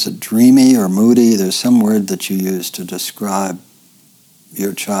was it dreamy or moody? There's some word that you use to describe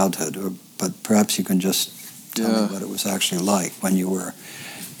your childhood, but perhaps you can just tell me what it was actually like when you were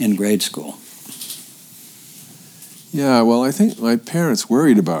in grade school. Yeah, well, I think my parents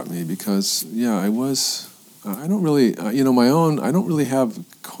worried about me because, I was... I don't really, I don't really have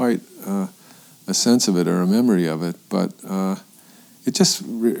quite a sense of it or a memory of it, but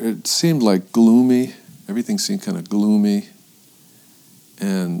it seemed like gloomy. Everything seemed kind of gloomy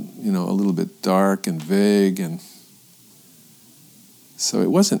and, a little bit dark and vague. And so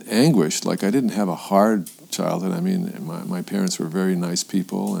it wasn't anguished. Like, I didn't have a hard childhood. I mean, my parents were very nice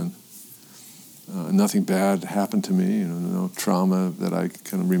people, and nothing bad happened to me, no trauma that I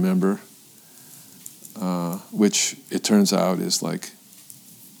can remember. Which it turns out is like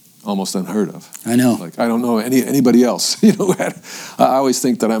almost unheard of. I know. Like, I don't know anybody else. I always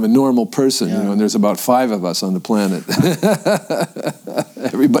think that I'm a normal person, and there's about 5 of us on the planet.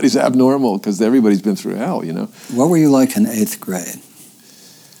 Everybody's abnormal because everybody's been through hell, What were you like in 8th grade?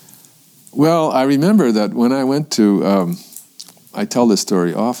 Well, I remember that when I went to, I tell this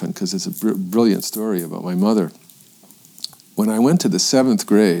story often because it's a brilliant story about my mother. When I went to the 7th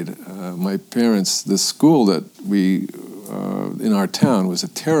grade, my parents, the school that we, in our town was a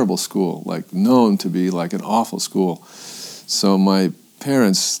terrible school, like known to be like an awful school. So my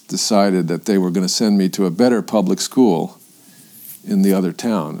parents decided that they were going to send me to a better public school in the other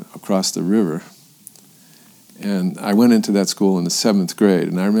town across the river. And I went into that school in the 7th grade,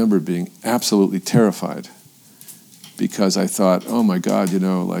 and I remember being absolutely terrified because I thought, oh my God,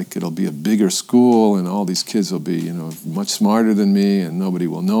 it'll be a bigger school and all these kids will be, much smarter than me and nobody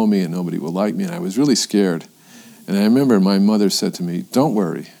will know me and nobody will like me. And I was really scared. And I remember my mother said to me, don't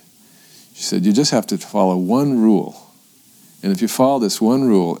worry. She said, you just have to follow one rule. And if you follow this one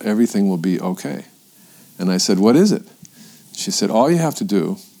rule, everything will be okay. And I said, what is it? She said, all you have to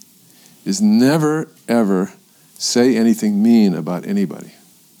do is never, ever say anything mean about anybody.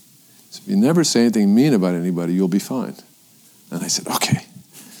 So if you never say anything mean about anybody, you'll be fine. And I said, okay.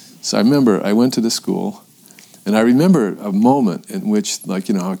 So I remember I went to the school, and I remember a moment in which,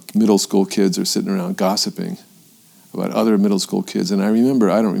 how middle school kids are sitting around gossiping about other middle school kids. And I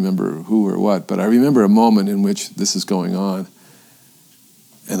don't remember who or what, but I remember a moment in which this is going on.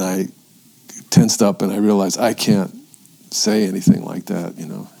 And I tensed up and I realized I can't say anything like that,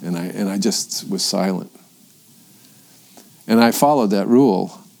 and I just was silent. And I followed that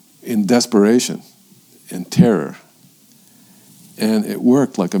rule in desperation, in terror. And it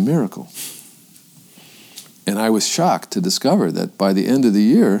worked like a miracle. And I was shocked to discover that by the end of the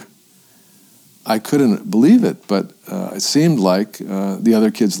year, I couldn't believe it, but it seemed like the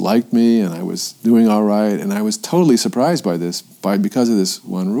other kids liked me and I was doing all right, and I was totally surprised by this, because of this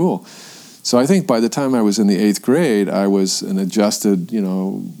one rule. So I think by the time I was in the 8th grade, I was an adjusted,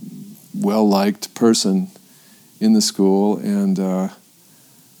 well-liked person in the school, and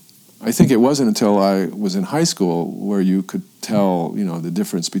I think it wasn't until I was in high school where you could tell, the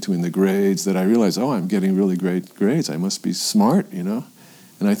difference between the grades that I realized, oh, I'm getting really great grades. I must be smart, And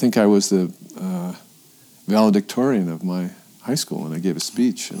I think I was the valedictorian of my high school, and I gave a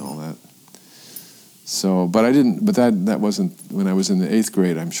speech and all that. So, but that wasn't, when I was in the 8th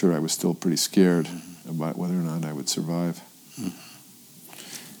grade, I'm sure I was still pretty scared about whether or not I would survive.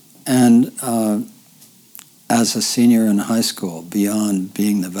 And as a senior in high school, beyond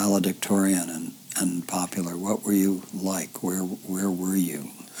being the valedictorian and popular, what were you like? Where were you?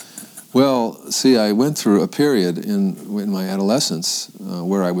 Well, see, I went through a period in my adolescence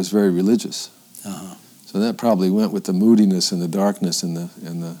where I was very religious. Uh-huh. So that probably went with the moodiness and the darkness and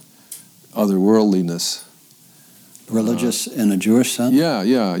the otherworldliness. Religious in a Jewish sense? Yeah.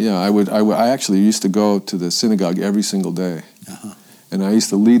 I actually used to go to the synagogue every single day. Uh-huh. And I used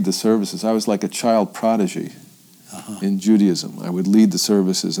to lead the services. I was like a child prodigy in Judaism. I would lead the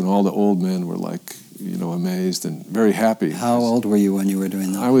services, and all the old men were like, amazed and very happy. How old were you when you were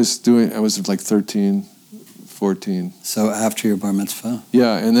doing that? I was like 13, 14. So after your bar mitzvah?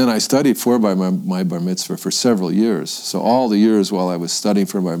 Yeah, and then I studied for my bar mitzvah for several years. So all the years while I was studying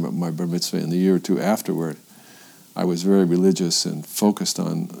for my bar mitzvah and the year or two afterward, I was very religious and focused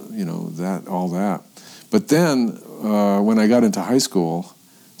on, all that. But then when I got into high school,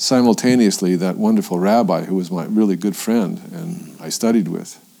 simultaneously that wonderful rabbi who was my really good friend and I studied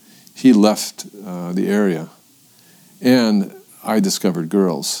with, he left the area. And I discovered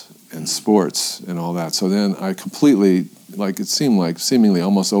girls and sports and all that. So then I completely, it seemed like seemingly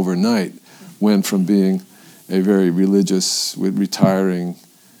almost overnight, went from being a very religious, retiring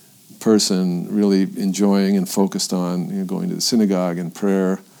person, really enjoying and focused on going to the synagogue and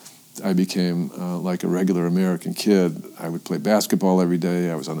prayer. I became like a regular American kid. I would play basketball every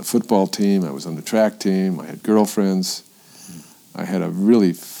day. I was on the football team. I was on the track team. I had girlfriends. I had a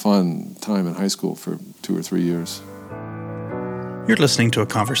really fun time in high school for 2 or 3 years. You're listening to a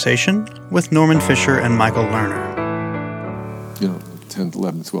conversation with Norman Fischer and Michael Lerner. 10th,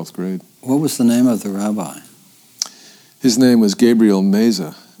 11th, 12th grade. What was the name of the rabbi? His name was Gabriel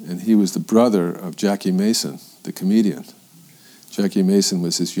Meza, and he was the brother of Jackie Mason, the comedian. Jackie Mason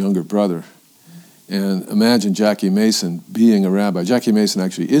was his younger brother. And imagine Jackie Mason being a rabbi. Jackie Mason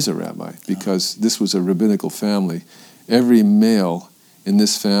actually is a rabbi because this was a rabbinical family. Every male in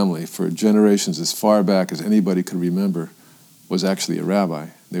this family for generations as far back as anybody could remember was actually a rabbi.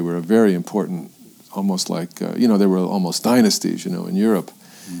 They were a very important, almost like, they were almost dynasties, in Europe.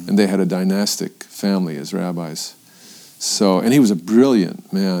 Mm-hmm. And they had a dynastic family as rabbis. So, and he was a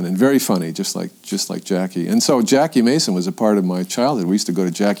brilliant man and very funny, just like Jackie. And so Jackie Mason was a part of my childhood. We used to go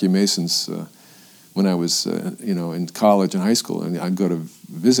to Jackie Mason's when I was, in college and high school, and I'd go to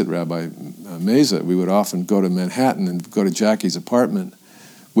visit Rabbi Meza. We would often go to Manhattan and go to Jackie's apartment,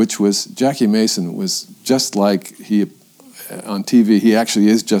 which was, Jackie Mason was just like he, on TV, he actually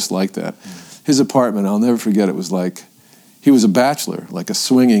is just like that. His apartment, I'll never forget, it was like, he was a bachelor, like a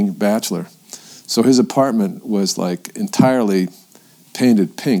swinging bachelor. So his apartment was like entirely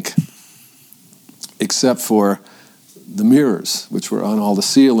painted pink, except for the mirrors, which were on all the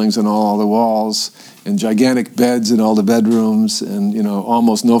ceilings and all the walls, and gigantic beds in all the bedrooms, and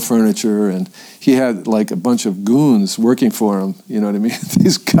almost no furniture. And he had like a bunch of goons working for him. You know what I mean?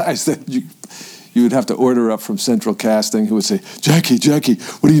 These guys that you would have to order up from Central Casting, who would say, Jackie,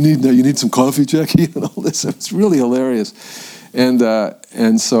 what do you need now? You need some coffee, Jackie, and all this. It's really hilarious.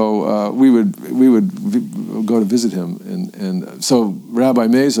 And so we would go to visit him, and so Rabbi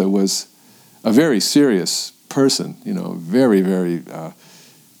Meza was a very serious person, very, very.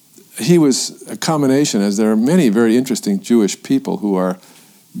 He was a combination, as there are many very interesting Jewish people who are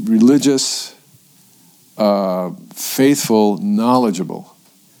religious, faithful, knowledgeable.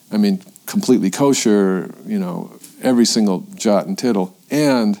 I mean, completely kosher, every single jot and tittle,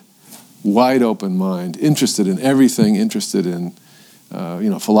 and wide open mind, interested in everything, interested in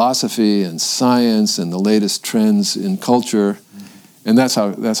philosophy and science and the latest trends in culture. And that's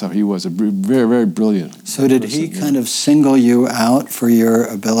how he was, a very, very brilliant. So did he kind of single you out for your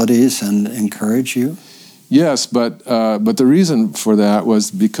abilities and encourage you? Yes, but the reason for that was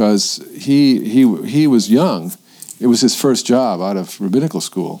because he was young. It was his first job out of rabbinical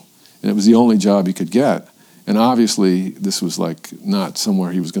school, and it was the only job he could get. And obviously, this was like not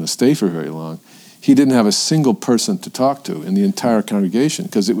somewhere he was going to stay for very long. He didn't have a single person to talk to in the entire congregation,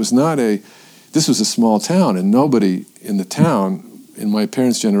 because it was this was a small town, and nobody in the town in my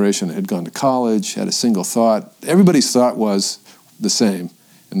parents' generation had gone to college, had a single thought. Everybody's thought was the same.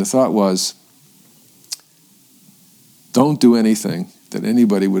 And the thought was, don't do anything that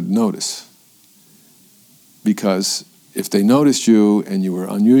anybody would notice. Because if they noticed you and you were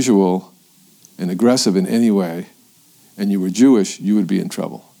unusual and aggressive in any way, and you were Jewish, you would be in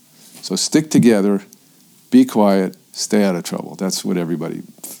trouble. So stick together, be quiet, stay out of trouble. That's what everybody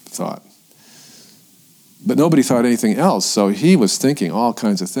thought. But nobody thought anything else, so he was thinking all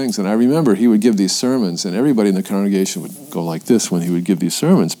kinds of things. And I remember he would give these sermons, and everybody in the congregation would go like this when he would give these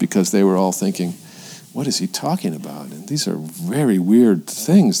sermons, because they were all thinking, what is he talking about? And these are very weird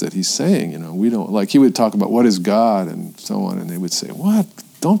things that he's saying. We don't, like, he would talk about what is God and so on, and they would say, what?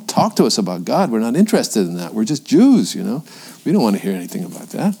 Don't talk to us about God. We're not interested in that. We're just Jews, We don't want to hear anything about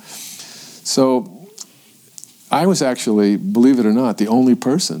that. So I was actually, believe it or not, the only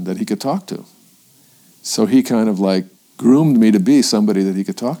person that he could talk to. So he kind of like groomed me to be somebody that he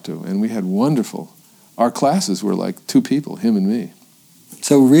could talk to. And we had our classes were like 2 people, him and me.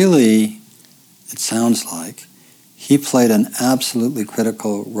 So really, it sounds like he played an absolutely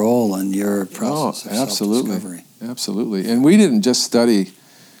critical role in your process of self-discovery. Absolutely. And we didn't just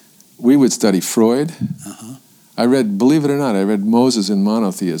we would study Freud. Uh-huh. Believe it or not, I read Moses in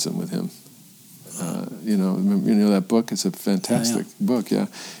Monotheism with him. You know that book? It's a fantastic book, yeah.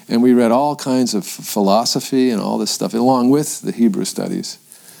 And we read all kinds of philosophy and all this stuff, along with the Hebrew studies.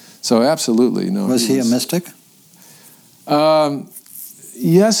 So absolutely, no. Was he a mystic?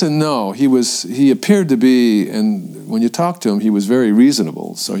 Yes and no. He appeared to be, and when you talk to him, he was very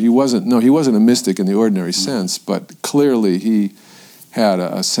reasonable. So he wasn't a mystic in the ordinary sense, but clearly he had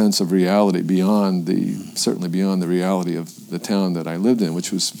a sense of reality certainly beyond the reality of the town that I lived in,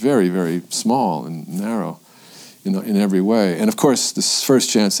 which was very, very small and narrow, in every way. And of course, the first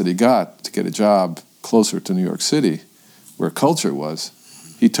chance that he got to get a job closer to New York City, where culture was,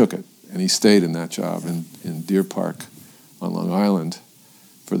 he took it, and he stayed in that job in Deer Park on Long Island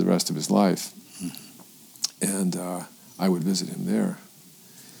for the rest of his life. And I would visit him there.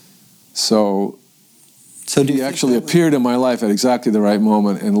 So he actually appeared in my life at exactly the right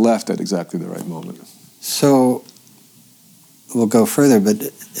moment and left at exactly the right moment. So we'll go further, but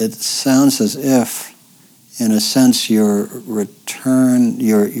it sounds as if, in a sense, your turn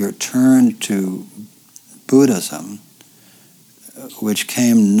to Buddhism, which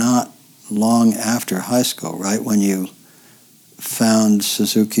came not long after high school, right, when you found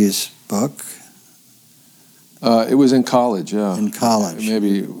Suzuki's book? It was in college, yeah. In college.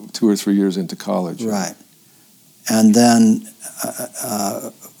 Maybe 2 or 3 years into college. Right. And then,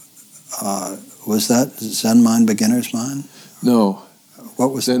 was that Zen Mind, Beginner's Mind? No.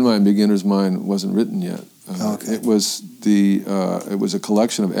 What was Zen Mind, Beginner's Mind wasn't written yet. Okay. It was a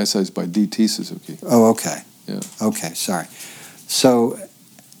collection of essays by D.T. Suzuki. Oh, okay. Yeah. Okay, sorry. So,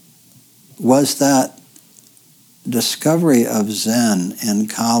 was that discovery of Zen in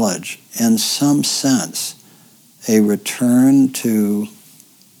college, in some sense, a return to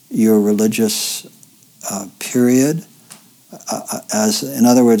your religious period? In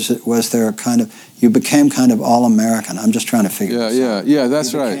other words, was there a kind of, you became kind of all-American. I'm just trying to figure this out. Yeah,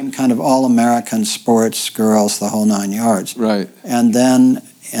 that's right. You became kind of all-American, sports, girls, the whole 9 yards. Right. And then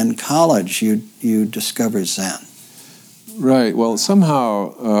in college, you discovered Zen. Right. Well,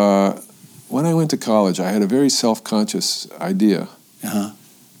 somehow, when I went to college, I had a very self-conscious idea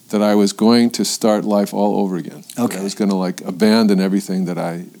that I was going to start life all over again. Okay. I was going to abandon everything that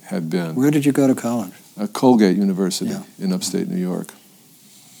I had been. Where did you go to college? Colgate University in upstate New York.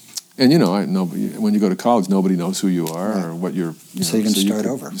 And when you go to college, nobody knows who you are or what you're. So you can start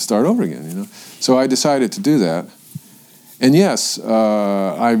over. Start over again, So I decided to do that. And yes,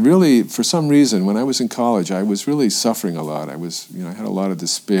 I really, for some reason, when I was in college, I was really suffering a lot. I was, I had a lot of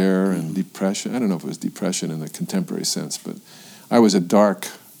despair and depression. I don't know if it was depression in the contemporary sense, but I was a dark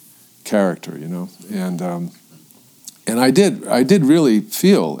character, and I did really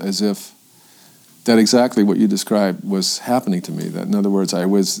feel as if that exactly what you described was happening to me. That, in other words, I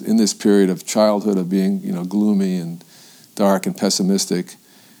was in this period of childhood of being, gloomy and dark and pessimistic,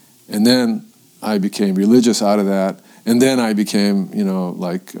 and then I became religious out of that, And then I became,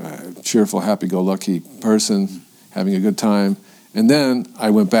 like a cheerful, happy-go-lucky person, having a good time. And then I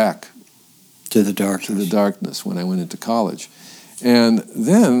went back to the darkness when I went into college. And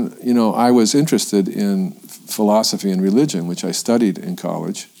then, I was interested in philosophy and religion, which I studied in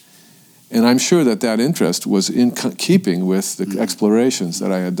college. And I'm sure that interest was in keeping with the explorations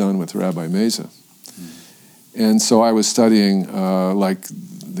that I had done with Rabbi Meza. And so I was studying like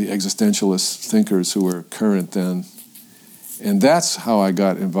the existentialist thinkers who were current then. And that's how I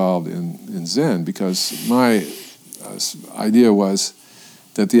got involved in Zen, because my idea was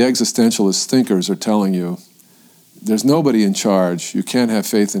that the existentialist thinkers are telling you there's nobody in charge, you can't have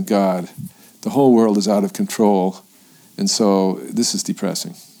faith in God, the whole world is out of control, and so this is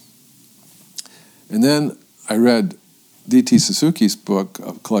depressing. And then I read D.T. Suzuki's book,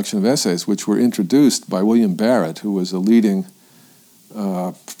 a collection of essays, which were introduced by William Barrett, who was a leading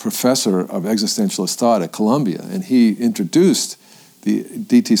professor of existentialist thought at Columbia, and he introduced the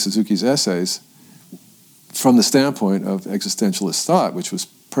D.T. Suzuki's essays from the standpoint of existentialist thought, which was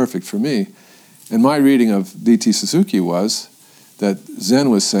perfect for me. And my reading of D.T. Suzuki was that Zen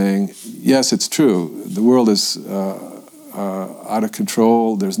was saying, yes, it's true, the world is out of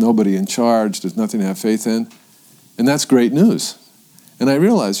control, there's nobody in charge, there's nothing to have faith in, and that's great news. And I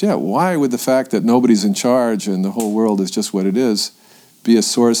realized, why would the fact that nobody's in charge and the whole world is just what it is be a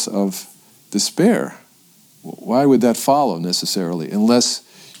source of despair? Why would that follow necessarily, unless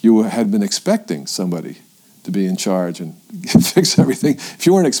you had been expecting somebody to be in charge and fix everything? If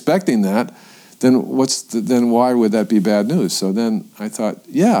you weren't expecting that, then why would that be bad news? So then I thought,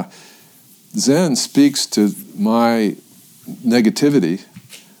 Zen speaks to my negativity,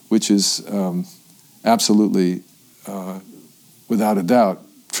 which is absolutely, without a doubt,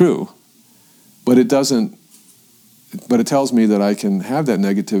 true, but it doesn't. But it tells me that I can have that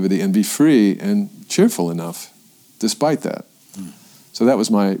negativity and be free and cheerful enough despite that. So that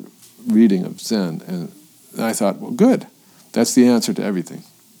was my reading of Zen. And I thought, well, good. That's the answer to everything.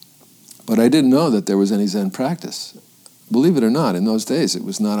 But I didn't know that there was any Zen practice. Believe it or not, in those days, it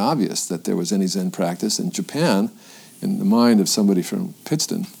was not obvious that there was any Zen practice. In Japan, in the mind of somebody from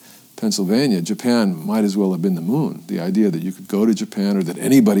Pittston, Pennsylvania, Japan might as well have been the moon. The idea that you could go to Japan or that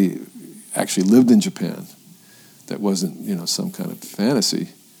anybody actually lived in Japan, that wasn't, some kind of fantasy,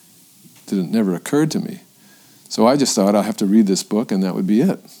 never occurred to me. So I just thought, I'll have to read this book and that would be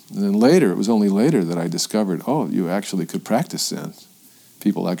it. And then later, it was only later that I discovered, you actually could practice Zen.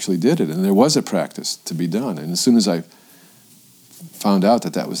 People actually did it, and there was a practice to be done. And as soon as I found out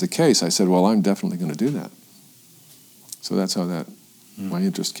that was the case, I said, well, I'm definitely going to do that. So that's how my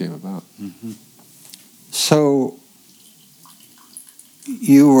interest came about. Mm-hmm. So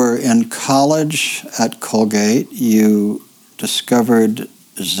you were in college at Colgate. You discovered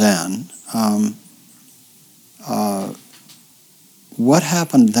Zen. What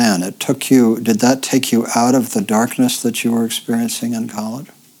happened then? Did that take you out of the darkness that you were experiencing in college?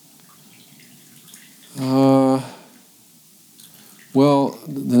 Well,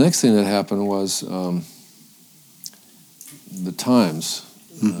 the next thing that happened was the times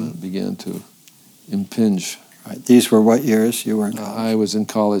began to impinge. Right. These were what years you were in college? I was in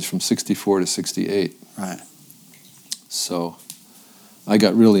college from 64 to 68. Right. So I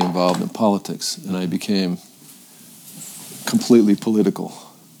got really involved in politics, and I became completely political.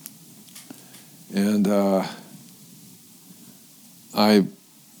 And I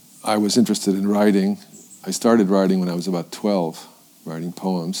was interested in writing. I started writing when I was about 12, writing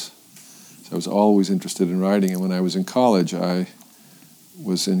poems. So I was always interested in writing, and when I was in college, I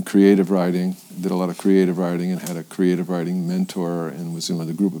was in creative writing, did a lot of creative writing, and had a creative writing mentor, and was in with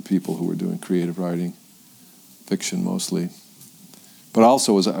a group of people who were doing creative writing, fiction mostly. But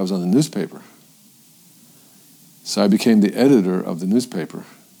also I was on the newspaper. So I became the editor of the newspaper.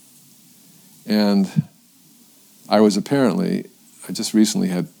 And I just recently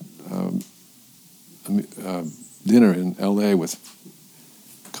had dinner in L.A. with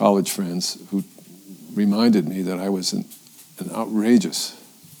college friends who reminded me that I was an outrageous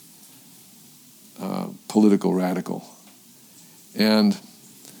political radical. And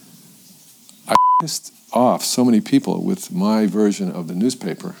I pissed off so many people with my version of the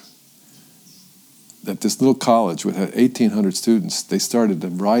newspaper that this little college which had 1,800 students, they started a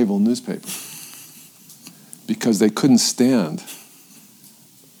rival newspaper because they couldn't stand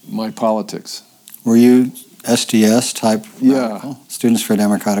my politics. Were you SDS type radical? Yeah. Students for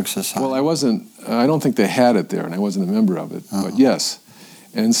Democratic Society? Well, I don't think they had it there, and I wasn't a member of it, but yes.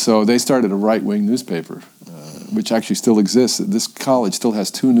 And so they started a right-wing newspaper, which actually still exists. This college still has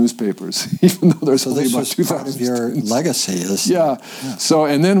 2 newspapers, even though there's only about 2,000 part of your students. legacy. Yeah. So,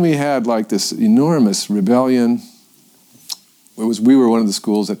 and then we had like this enormous rebellion we were one of the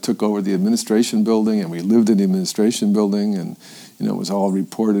schools that took over the administration building, and we lived in the administration building, and it was all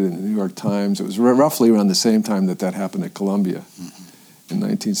reported in the New York Times. It was roughly around the same time that happened at Columbia in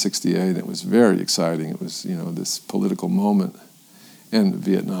 1968. It was very exciting. It was this political moment, and the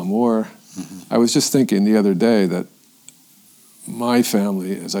Vietnam War. I was just thinking the other day that my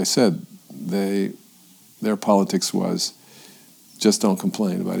family, as I said, their politics was just don't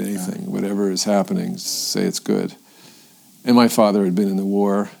complain about anything. Yeah. Whatever is happening, say it's good. And my father had been in the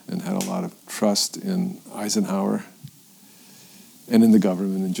war and had a lot of trust in Eisenhower and in the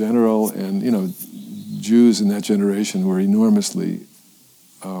government in general. And, Jews in that generation were enormously,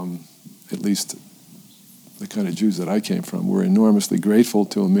 at least the kind of Jews that I came from, were enormously grateful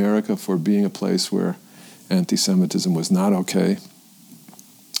to America for being a place where anti-Semitism was not okay.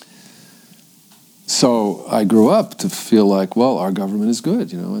 So I grew up to feel like, well, our government is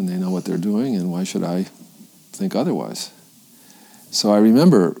good, and they know what they're doing, and why should I think otherwise? So I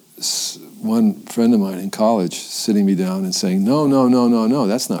remember one friend of mine in college sitting me down and saying, no,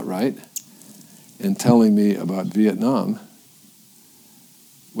 that's not right, and telling me about Vietnam,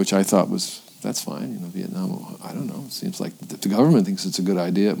 which I thought that's fine, Vietnam, I don't know, it seems like if the government thinks it's a good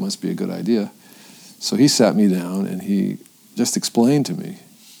idea, it must be a good idea. So he sat me down and he just explained to me,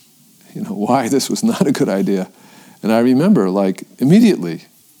 why this was not a good idea. And I remember, immediately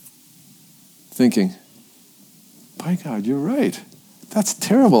thinking, by God, you're right. That's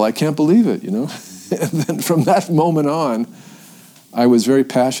terrible. I can't believe it, And then from that moment on, I was very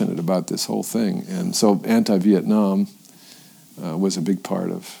passionate about this whole thing. And so anti-Vietnam was a big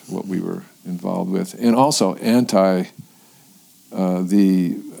part of what we were involved with. And also the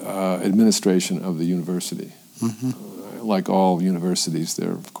administration of the university. Like all universities,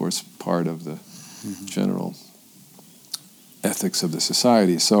 they're, of course, part of the general ethics of the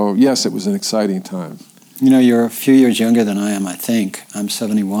society. So, yes, it was an exciting time. You're a few years younger than I am, I think. I'm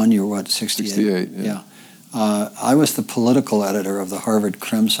 71. You're what, 68? 68, yeah. I was the political editor of the Harvard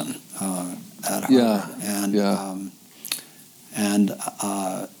Crimson at Harvard. Yeah, and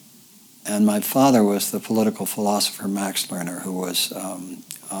my father was the political philosopher Max Lerner, who was,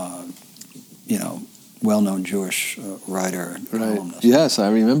 well-known Jewish writer. Right. Yes, I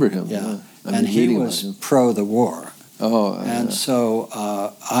remember him. Yeah. And he was pro the war. Oh. And so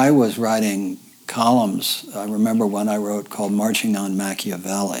I was writing columns. I remember one I wrote called Marching on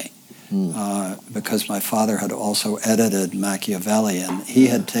Machiavelli, because my father had also edited Machiavelli, and he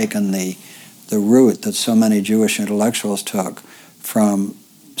had taken the route that so many Jewish intellectuals took from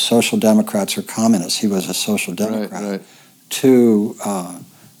social democrats or communists. He was a social democrat. To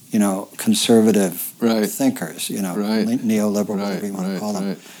conservative thinkers, neoliberal, whatever you want to call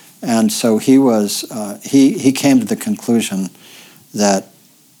them. And so he was, he came to the conclusion that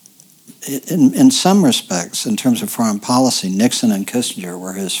in some respects, in terms of foreign policy, Nixon and Kissinger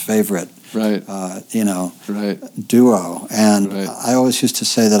were his favorite, duo. And I always used to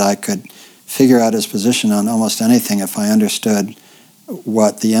say that I could figure out his position on almost anything if I understood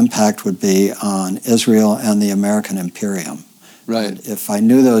what the impact would be on Israel and the American imperium. Right. And if I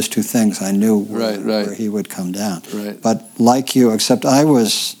knew those two things, I knew where he would come down. Right. But like you, except I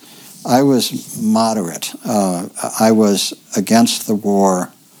was moderate. I was against the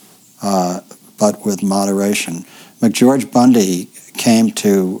war, but with moderation. McGeorge Bundy came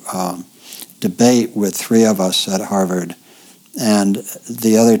to debate with three of us at Harvard, and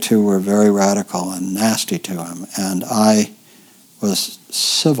the other two were very radical and nasty to him. And I was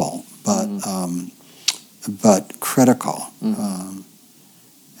civil, but critical.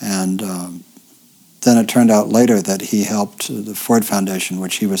 Then it turned out later that he helped the Ford Foundation,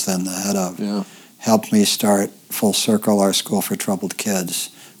 which he was then the head of, helped me start Full Circle, our school for troubled kids,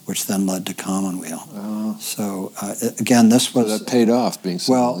 which then led to Commonweal. So again, this was... So that paid off, being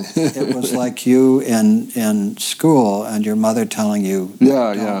civil. Well, it was like you in school and your mother telling you be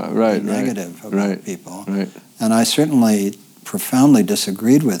negative about people. Right. And I certainly profoundly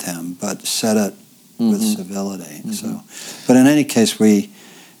disagreed with him, but said it with civility. So, but in any case, we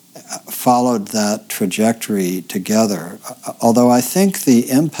followed that trajectory together. Although I think the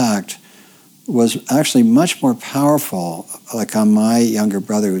impact was actually much more powerful, like on my younger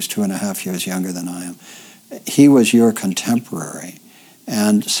brother, who's 2.5 years younger than I am. He was your contemporary.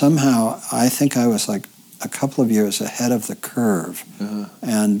 And somehow I think I was like a couple of years ahead of the curve.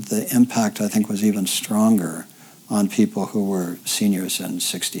 And the impact, I think, was even stronger on people who were seniors in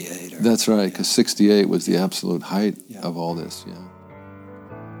 68. That's right, because 68 was the absolute height of all this,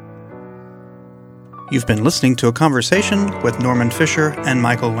 You've been listening to a conversation with Norman Fischer and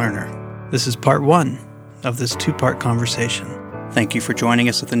Michael Lerner. This is part 1 of this 2-part conversation. Thank you for joining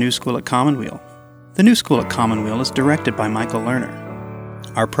us at the New School at Commonweal. The New School at Commonweal is directed by Michael Lerner.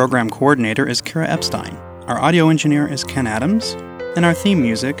 Our program coordinator is Kira Epstein. Our audio engineer is Ken Adams. And our theme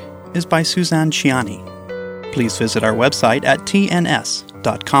music is by Suzanne Ciani. Please visit our website at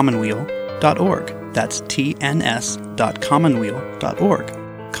tns.commonweal.org. That's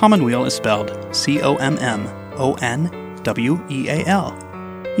tns.commonweal.org. Commonweal is spelled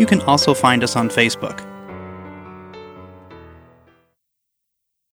COMMONWEAL. You can also find us on Facebook.